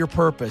discover your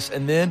purpose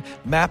and then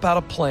map out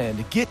a plan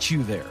to get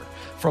you there.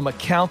 From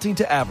accounting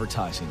to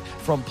advertising,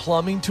 from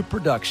plumbing to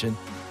production,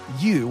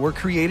 you were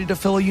created to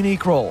fill a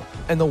unique role,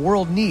 and the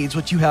world needs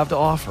what you have to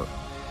offer.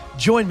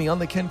 Join me on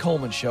The Ken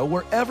Coleman Show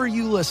wherever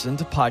you listen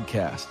to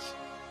podcasts.